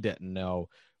like he didn't know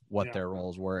what their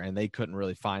roles were, and they couldn't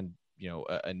really find,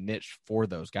 a niche for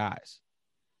those guys.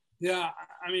 Yeah,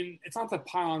 I mean, it's not to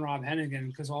pile on Rob Hennigan,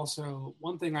 because also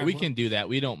one thing we can do that.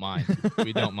 We don't mind.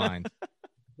 We don't mind.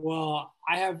 Well,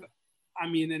 I I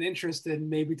mean, an interest in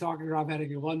maybe talking to Rob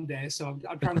Hennigan one day. So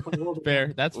I'm trying to play a little bit.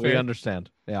 Fair. That's fair. We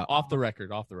understand. Yeah. Off the record.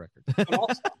 But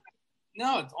also,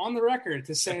 no, it's on the record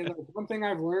to say that one thing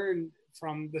I've learned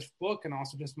from this book and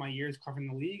also just my years covering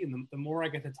the league, and the more I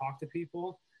get to talk to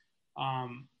people,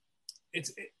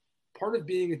 it's part of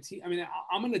being a team. I mean,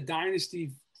 I'm in a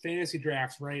dynasty fantasy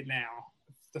draft right now,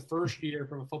 the first year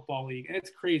from a football league, and it's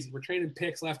crazy. We're trading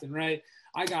picks left and right.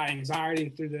 I got anxiety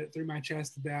through my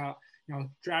chest about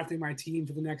drafting my team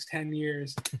for the next 10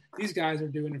 years. These guys are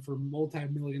doing it for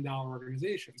multi-million-dollar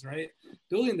organizations, right?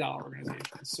 Billion-dollar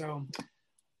organizations. So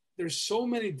there's so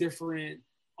many different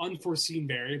unforeseen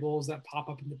variables that pop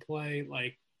up into play,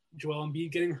 like Joel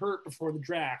Embiid getting hurt before the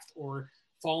draft or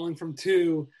falling from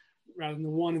 2 rather than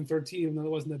 1 and 13, even though it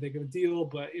wasn't that big of a deal,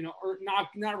 but, or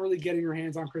not really getting your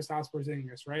hands on Kristaps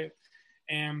Porzingis, right?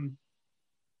 And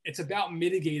it's about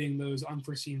mitigating those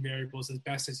unforeseen variables as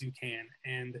best as you can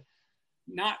and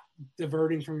not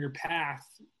diverting from your path,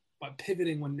 but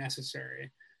pivoting when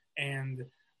necessary. And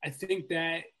I think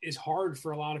that is hard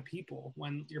for a lot of people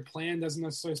when your plan doesn't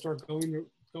necessarily start going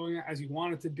as you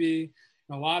want it to be.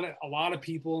 A lot of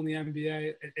people in the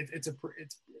NBA, it's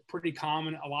pretty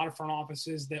common. A lot of front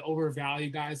offices, they overvalue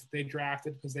guys that they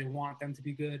drafted because they want them to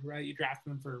be good, right? You draft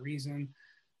them for a reason.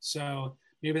 So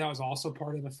maybe that was also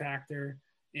part of the factor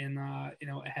in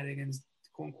Hennigan's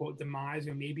quote unquote demise.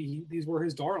 Maybe these were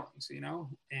his darlings,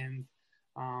 and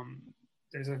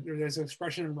there's an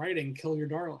expression in writing, kill your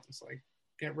darlings, like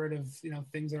get rid of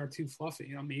things that are too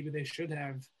fluffy. Maybe they should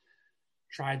have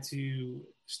tried to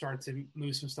start to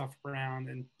move some stuff around.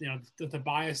 And the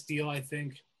Tobias deal, I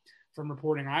think from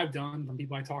reporting I've done, from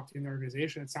people I talked to in the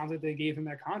organization, it sounds like they gave him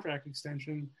that contract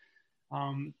extension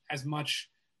as much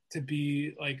to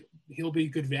be like he'll be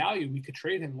good value, we could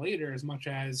trade him later, as much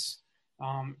as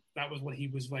that was what he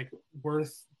was like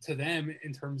worth to them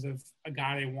in terms of a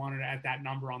guy they wanted at that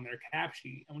number on their cap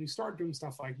sheet. And when you start doing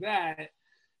stuff like that,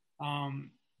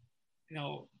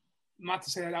 not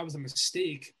to say that was a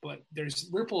mistake, but there's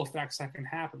ripple effects that can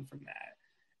happen from that.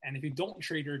 And if you don't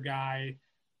trade your guy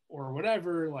or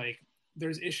whatever, like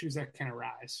there's issues that can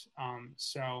arise.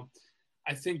 So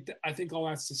I think all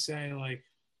that's to say, like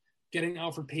getting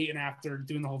Alfred Payton after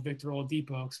doing the whole Victor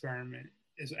Oladipo experiment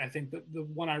is, I think, the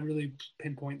one I really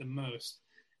pinpoint the most,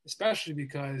 especially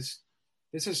because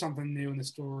this is something new in the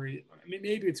story. I mean,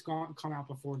 maybe it's come out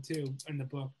before too in the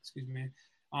book, excuse me.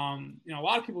 A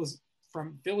lot of people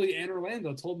from Philly and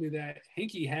Orlando told me that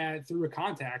Hinkie had, through a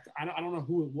contact, I don't know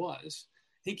who it was,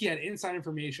 Hinkie had inside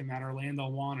information that Orlando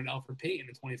wanted Alfred Payton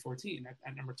in 2014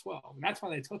 at number 12. And that's why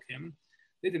they took him.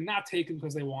 They did not take him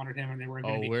because they wanted him and they were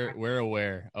going to be. We're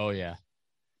aware. Oh, yeah.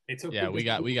 They took him. We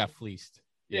got fleeced.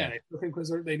 Yeah, they took him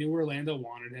because they knew Orlando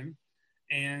wanted him.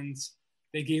 And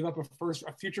they gave up a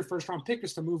future first-round pick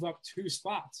just to move up 2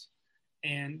 spots.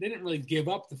 And they didn't really give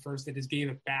up the first. They just gave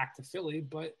it back to Philly.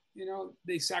 But,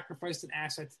 they sacrificed an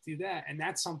asset to do that. And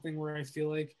that's something where I feel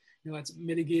like, that's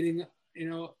mitigating,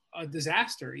 a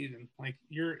disaster even. Like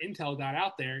your intel got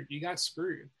out there, you got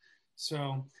screwed.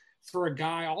 So for a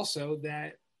guy also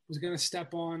that was going to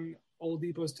step on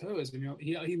Oladipo's toes,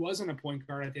 he wasn't a point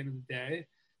guard at the end of the day,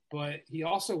 but he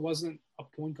also wasn't a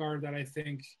point guard that I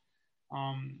think,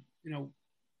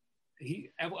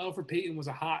 Alfred Payton was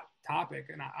a hot topic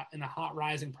and a hot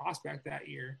rising prospect that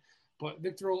year. But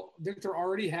Victor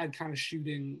already had kind of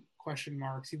shooting question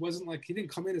marks. He didn't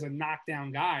come in as a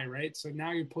knockdown guy, right? So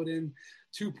now you put in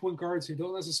 2 point guards who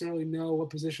don't necessarily know what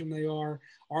position they are.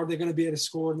 Are they going to be able to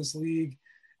score in this league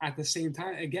at the same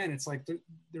time? Again, it's like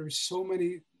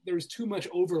there's too much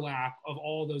overlap of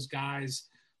all those guys,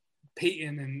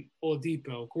 Payton and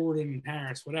Oladipo, Gordon and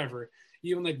Harris, whatever.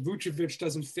 Even like Vucevic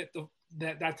doesn't fit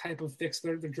that type of fix.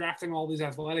 They're drafting all these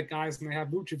athletic guys and they have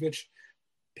Vucevic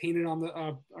painted on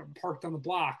the parked on the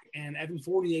block, and Evan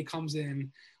Fournier comes in.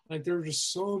 Like there are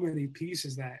just so many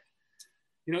pieces that,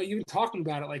 even talking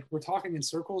about it, like we're talking in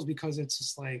circles because it's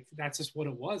just like that's just what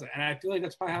it was. And I feel like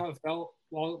that's probably how it felt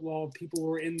while people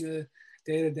were in the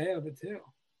day-to-day of it too.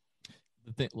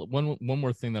 One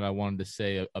more thing that I wanted to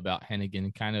say about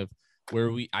Hennigan, kind of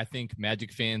where I think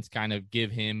Magic fans kind of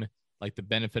give him like the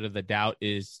benefit of the doubt,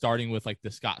 is starting with like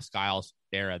the Scott Skiles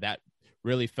era. That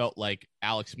really felt like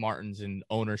Alex Martin's and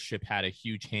ownership had a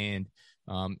huge hand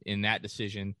in that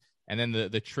decision. And then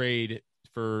the trade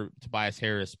for Tobias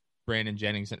Harris, Brandon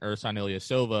Jennings, and Ersan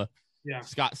Ilyasova,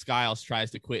 Scott Skiles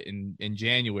tries to quit in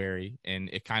January, and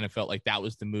it kind of felt like that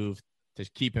was the move to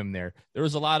keep him there. There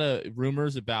was a lot of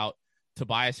rumors about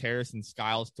Tobias Harris and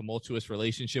Skiles' tumultuous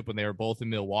relationship when they were both in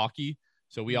Milwaukee.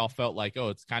 So we all felt like,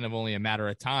 it's kind of only a matter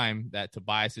of time that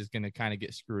Tobias is going to kind of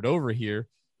get screwed over here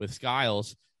with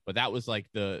Skiles. But that was like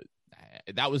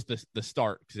that was the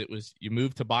start, because it was you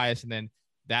moved Tobias, and then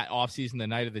that offseason, the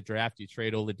night of the draft, you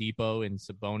trade Oladipo and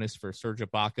Sabonis for Serge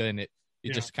Ibaka, and it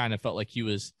just kind of felt like he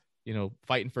was,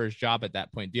 fighting for his job at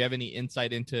that point. Do you have any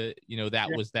insight into,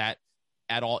 was that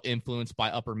at all influenced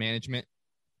by upper management?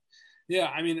 Yeah,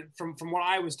 I mean, from what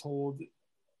I was told,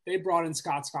 they brought in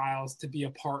Scott Skiles to be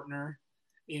a partner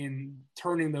in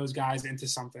turning those guys into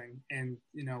something, and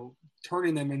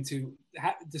turning them into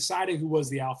deciding who was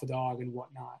the alpha dog and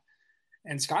whatnot.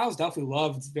 And Skiles definitely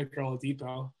loved Victor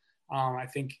Oladipo. I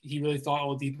think he really thought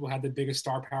Oladipo had the biggest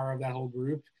star power of that whole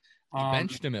group. He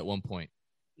benched him at one point.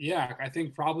 Yeah, I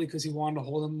think probably because he wanted to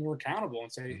hold him more accountable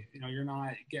and say, you're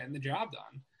not getting the job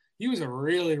done. He was a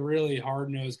really, really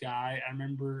hard-nosed guy. I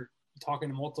remember talking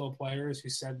to multiple players who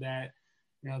said that,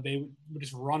 they would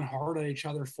just run hard at each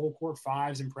other, full court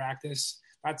fives in practice.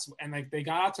 They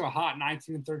got out to a hot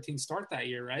 19-13 start that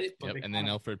year, right? But yep, and then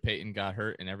Elfrid Payton got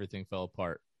hurt and everything fell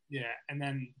apart. Yeah, and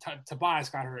then Tobias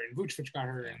got hurt and Vucevic got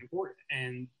hurt,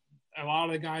 and a lot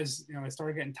of the guys, they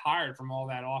started getting tired from all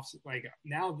that off. Like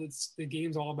now, the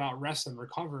game's all about rest and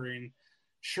recovery.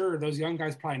 Sure, those young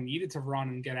guys probably needed to run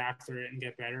and get after it and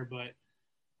get better, but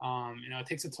it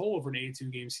takes a toll over an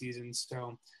 82-game season.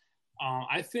 So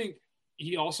I think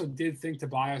he also did think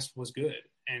Tobias was good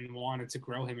and wanted to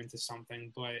grow him into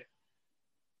something, but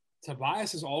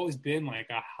Tobias has always been like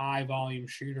a high volume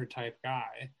shooter type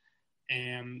guy.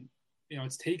 And,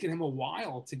 it's taken him a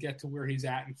while to get to where he's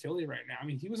at in Philly right now. I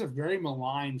mean, he was a very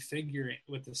maligned figure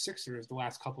with the Sixers the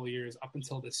last couple of years up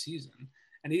until this season.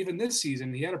 And even this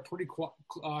season, he had a pretty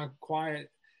quiet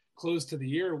close to the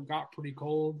year, got pretty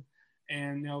cold.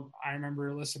 And, I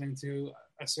remember listening to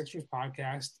a Sixers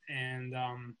podcast, and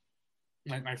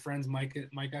my friends Mike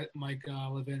Levin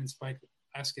and Spike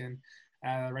Eskin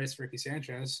writes for Ricky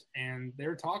Sanchez, and they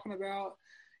were talking about,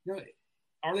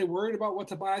 are they worried about what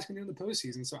Tobias can do in the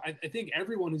postseason? So I think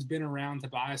everyone who's been around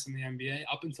Tobias in the NBA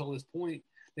up until this point,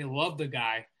 they love the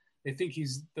guy. They think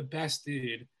he's the best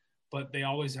dude, but they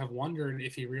always have wondered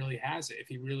if he really has it, if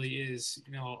he really is,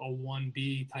 a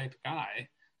 1B type guy.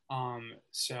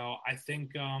 So I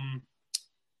think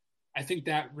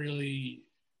that really,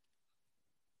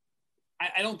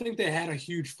 I don't think they had a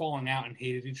huge falling out and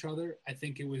hated each other. I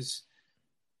think it was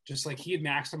just like he had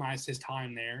maximized his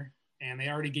time there, and they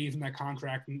already gave him that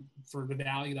contract for the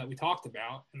value that we talked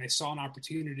about, and they saw an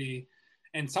opportunity.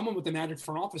 And someone with the Magic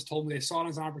front office told me they saw it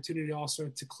as an opportunity also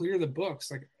to clear the books.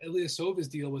 Like Ilyasova's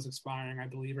deal was expiring, I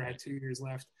believe, or had 2 years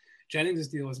left. Jennings'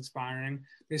 deal was expiring.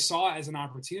 They saw it as an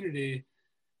opportunity.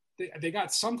 They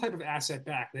got some type of asset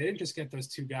back. They didn't just get those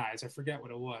two guys. I forget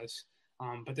what it was.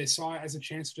 But they saw it as a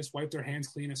chance to just wipe their hands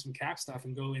clean of some cap stuff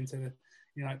and go into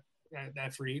that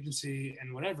free agency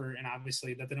and whatever. And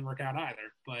obviously that didn't work out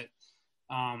either. But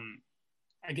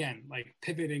again, like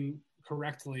pivoting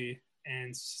correctly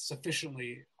and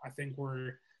sufficiently, I think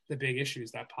were the big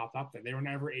issues that popped up there. They were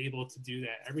never able to do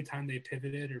that. Every time they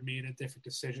pivoted or made a different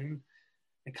decision,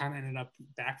 it kind of ended up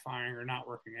backfiring or not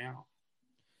working out.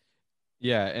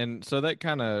 Yeah, and so that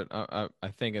kind of, I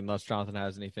think, unless Jonathan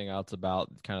has anything else about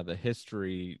kind of the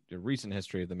recent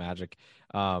history of the Magic,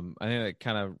 I think that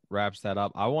kind of wraps that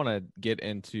up. I want to get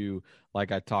into,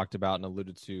 like I talked about and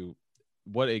alluded to,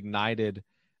 what ignited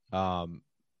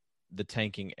the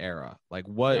tanking era. Like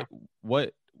what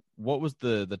was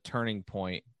the turning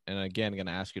point? And again, I'm going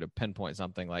to ask you to pinpoint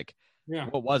something. Like,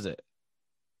 what was it?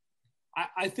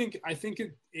 I think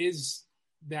it is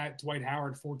that Dwight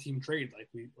Howard 4-team trade, like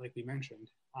we mentioned,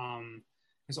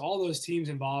 because all those teams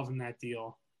involved in that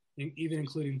deal, even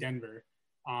including Denver,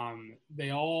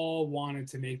 they all wanted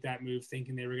to make that move,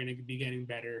 thinking they were going to be getting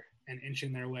better and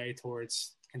inching their way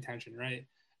towards contention. Right?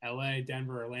 LA,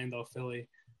 Denver, Orlando, Philly.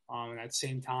 At that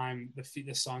same time,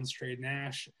 the Suns trade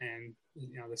Nash, and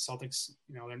the Celtics.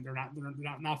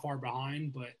 They're not far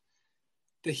behind, but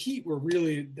the Heat were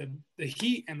really the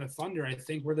Heat and the Thunder, I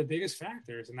think, were the biggest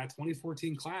factors. And that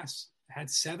 2014 class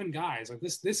had 7 guys. Like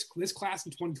this class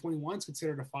in 2021 is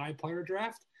considered a 5-player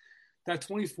draft. That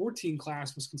 2014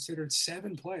 class was considered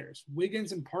 7 players.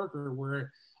 Wiggins and Parker were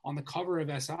on the cover of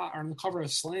on the cover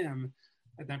of Slam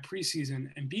at that preseason.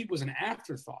 Embiid was an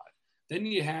afterthought. Then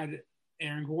you had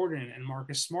Aaron Gordon and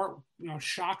Marcus Smart,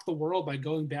 shocked the world by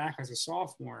going back as a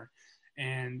sophomore.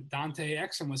 And Dante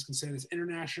Exum was considered this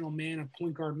international man of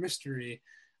point guard mystery.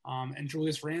 And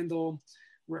Julius Randle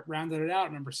rounded it out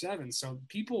at number 7. So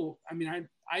people,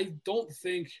 I don't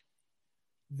think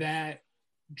that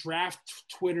draft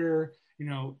Twitter,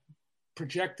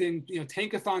 projecting,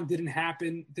 Tankathon didn't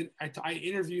happen. I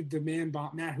interviewed the man,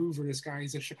 Matt Hoover, this guy,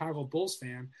 he's a Chicago Bulls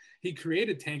fan. He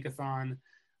created Tankathon.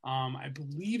 I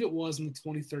believe it was in the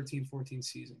 2013-14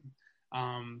 season.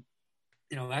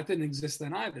 that didn't exist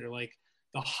then either. Like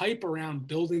the hype around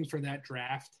building for that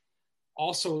draft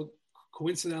also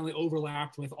coincidentally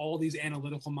overlapped with all these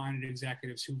analytical minded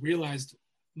executives who realized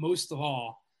most of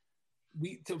all,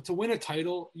 to win a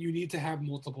title, you need to have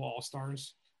multiple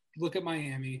all-stars. Look at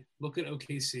Miami, look at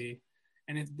OKC.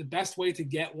 And the best way to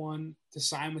get one to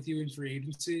sign with you in free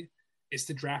agency is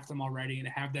to draft them already and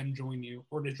have them join you,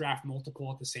 or to draft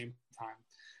multiple at the same time.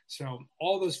 So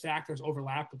all those factors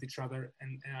overlap with each other.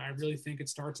 And I really think it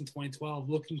starts in 2012,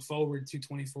 looking forward to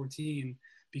 2014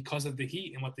 because of the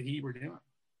Heat and what the Heat were doing.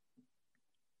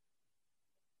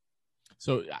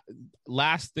 So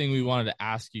last thing we wanted to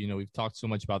ask you, we've talked so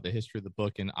much about the history of the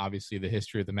book and obviously the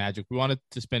history of the Magic. We wanted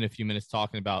to spend a few minutes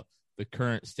talking about the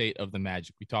current state of the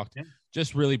Magic. We talked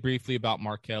just really briefly about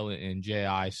Markelle and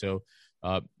J.I. So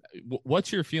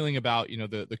what's your feeling about,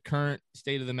 the current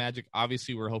state of the Magic?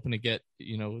 Obviously, we're hoping to get,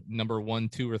 number 1,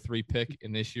 2, or 3 pick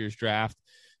in this year's draft.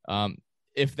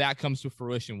 If that comes to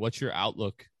fruition, what's your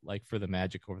outlook like for the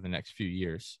Magic over the next few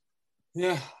years?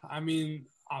 Yeah, I mean,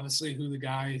 obviously, who the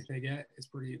guy they get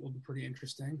will be pretty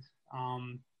interesting.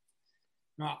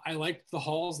 I liked the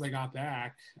hauls they got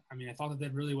back. I mean, I thought they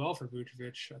did really well for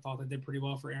Vucevic. I thought they did pretty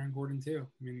well for Aaron Gordon too.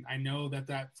 I mean, I know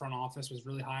that front office was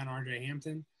really high on RJ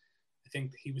Hampton. I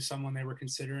think he was someone they were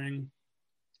considering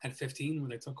at 15 when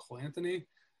they took Cole Anthony.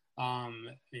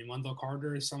 Wendell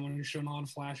Carter is someone who's shown a lot of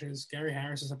flashes. Gary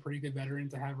Harris is a pretty good veteran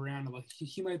to have around. Like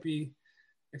he might be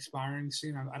expiring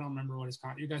soon. I don't remember what his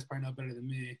contract. You guys probably know better than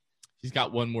me. He's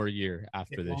got one more year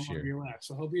after this year. 1 more year left,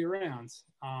 so he'll be around.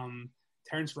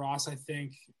 Terrence Ross, I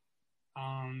think,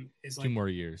 is like 2 more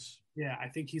years. Yeah, I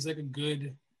think he's like a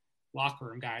good locker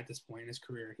room guy at this point in his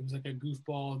career. He was like a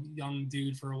goofball young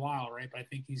dude for a while, right? But I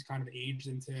think he's kind of aged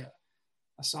into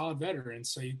a solid veteran.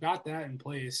 So you've got that in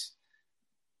place.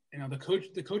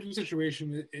 The coaching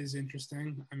situation is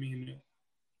interesting. I mean,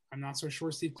 I'm not so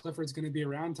sure Steve Clifford's going to be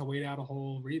around to wait out a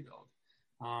whole rebuild.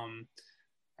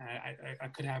 I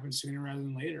could happen sooner rather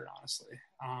than later, honestly.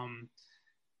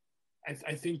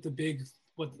 I think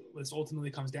what this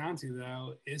ultimately comes down to,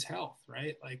 though, is health,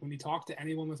 right? Like when you talk to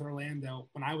anyone with Orlando,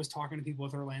 when I was talking to people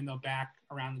with Orlando back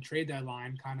around the trade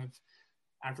deadline, kind of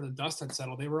after the dust had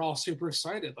settled, they were all super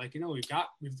excited. Like, we've got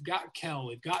Kel,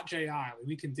 we've got J.I.,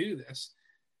 we can do this.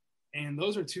 And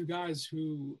those are 2 guys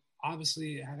who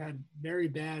obviously have had very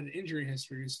bad injury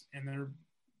histories, and they're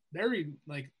very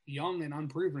young and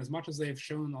unproven as much as they've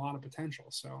shown a lot of potential.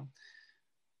 So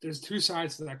there's 2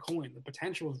 sides to that coin. The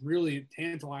potential is really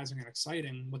tantalizing and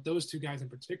exciting with those 2 guys in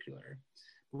particular.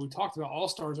 But we talked about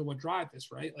all-stars are what drive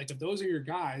this, right? Like if those are your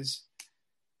guys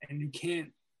and you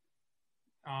can't,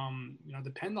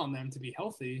 depend on them to be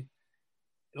healthy,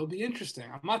 it'll be interesting.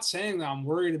 I'm not saying that I'm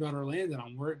worried about Orlando.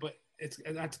 I'm worried, but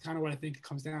that's kind of what I think it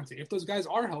comes down to. If those guys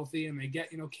are healthy and they get,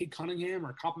 Cade Cunningham or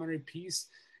a complimentary piece,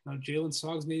 Jalen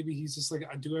Suggs, maybe he's just like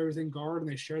a do-everything guard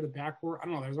and they share the backcourt. I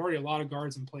don't know. There's already a lot of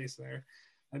guards in place there.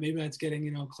 And maybe that's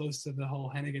getting, close to the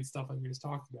whole Hennigan stuff like we just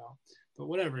talked about. But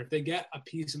whatever, if they get a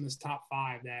piece in this top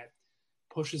 5 that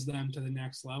pushes them to the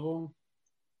next level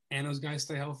and those guys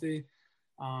stay healthy,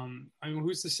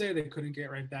 who's to say they couldn't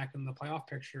get right back in the playoff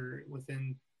picture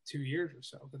within 2 years or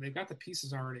so? But they've got the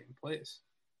pieces already in place.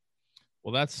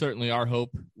 Well, that's certainly our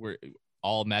hope. We're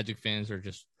all Magic fans are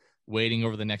just waiting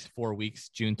over the next 4 weeks,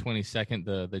 June 22nd,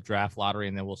 the draft lottery,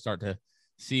 and then we'll start to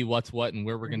see what's what and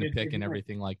where we're going to pick and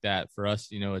everything like that. For us,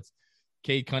 it's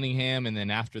Cade Cunningham, and then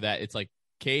after that, it's like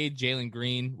Cade, Jalen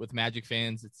Green with Magic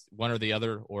fans. It's one or the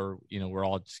other, or, we're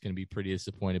all just going to be pretty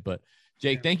disappointed. But,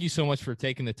 Jake, thank you so much for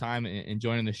taking the time and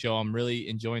joining the show. I'm really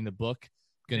enjoying the book.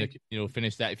 Going to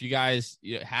finish that. If you guys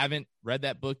haven't read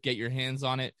that book, get your hands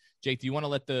on it. Jake, do you want to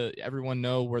let everyone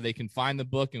know where they can find the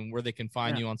book and where they can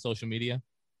find you on social media?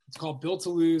 It's called Built to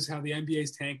Lose, How the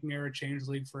NBA's Tanking Era Changed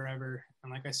the League Forever.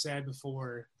 And like I said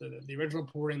before, the original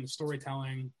reporting, the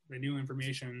storytelling, the new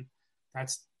information,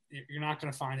 you're not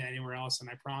going to find it anywhere else. And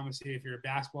I promise you, if you're a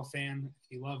basketball fan,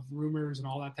 if you love rumors and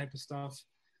all that type of stuff,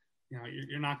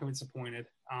 you're not going to be disappointed.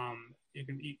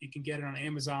 You can get it on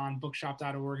Amazon,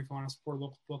 bookshop.org if you want to support a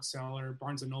local bookseller,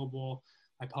 Barnes & Noble,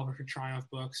 my publisher Triumph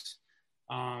Books.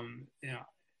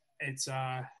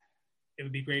 It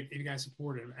would be great if you guys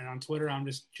supported him. And on Twitter, I'm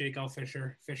just Jake L.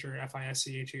 Fischer, Fischer.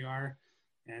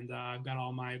 And I've got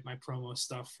all my promo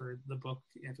stuff for the book.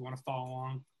 If you want to follow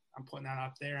along, I'm putting that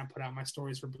up there. I put out my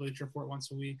stories for Bleacher Report once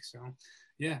a week. So,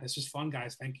 yeah, it's just fun,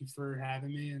 guys. Thank you for having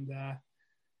me. And,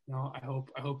 I hope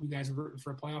you guys are rooting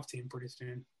for a playoff team pretty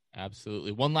soon.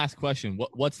 Absolutely. One last question.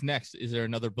 What's next? Is there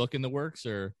another book in the works,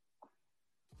 or?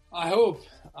 I hope.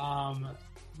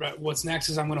 What's next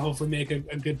is I'm going to hopefully make a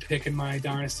good pick in my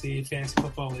Dynasty Fantasy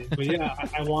Football League. But yeah,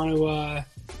 I want to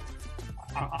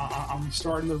I'm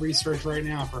starting the research right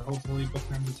now for hopefully book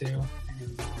number 2.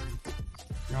 And,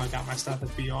 I got my stuff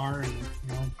at BR, and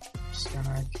just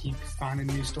gonna keep finding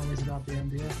new stories about the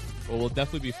NBA. Well, we'll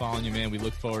definitely be following you, man. We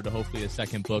look forward to hopefully a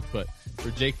second book. But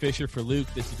for Jake Fisher, for Luke,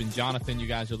 this has been Jonathan. You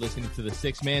guys are listening to the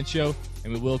Six Man Show,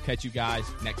 and we will catch you guys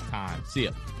next time. See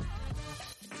ya.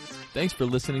 Thanks for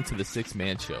listening to the Six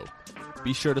Man Show.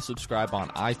 Be sure to subscribe on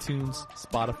iTunes,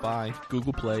 Spotify,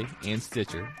 Google Play, and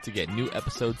Stitcher to get new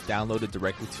episodes downloaded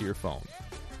directly to your phone.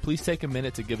 Please take a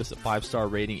minute to give us a 5-star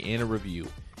rating and a review.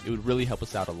 It would really help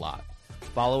us out a lot.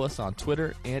 Follow us on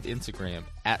Twitter and Instagram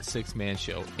at Six Man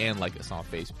Show, and like us on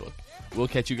Facebook. We'll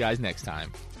catch you guys next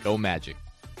time. Go Magic.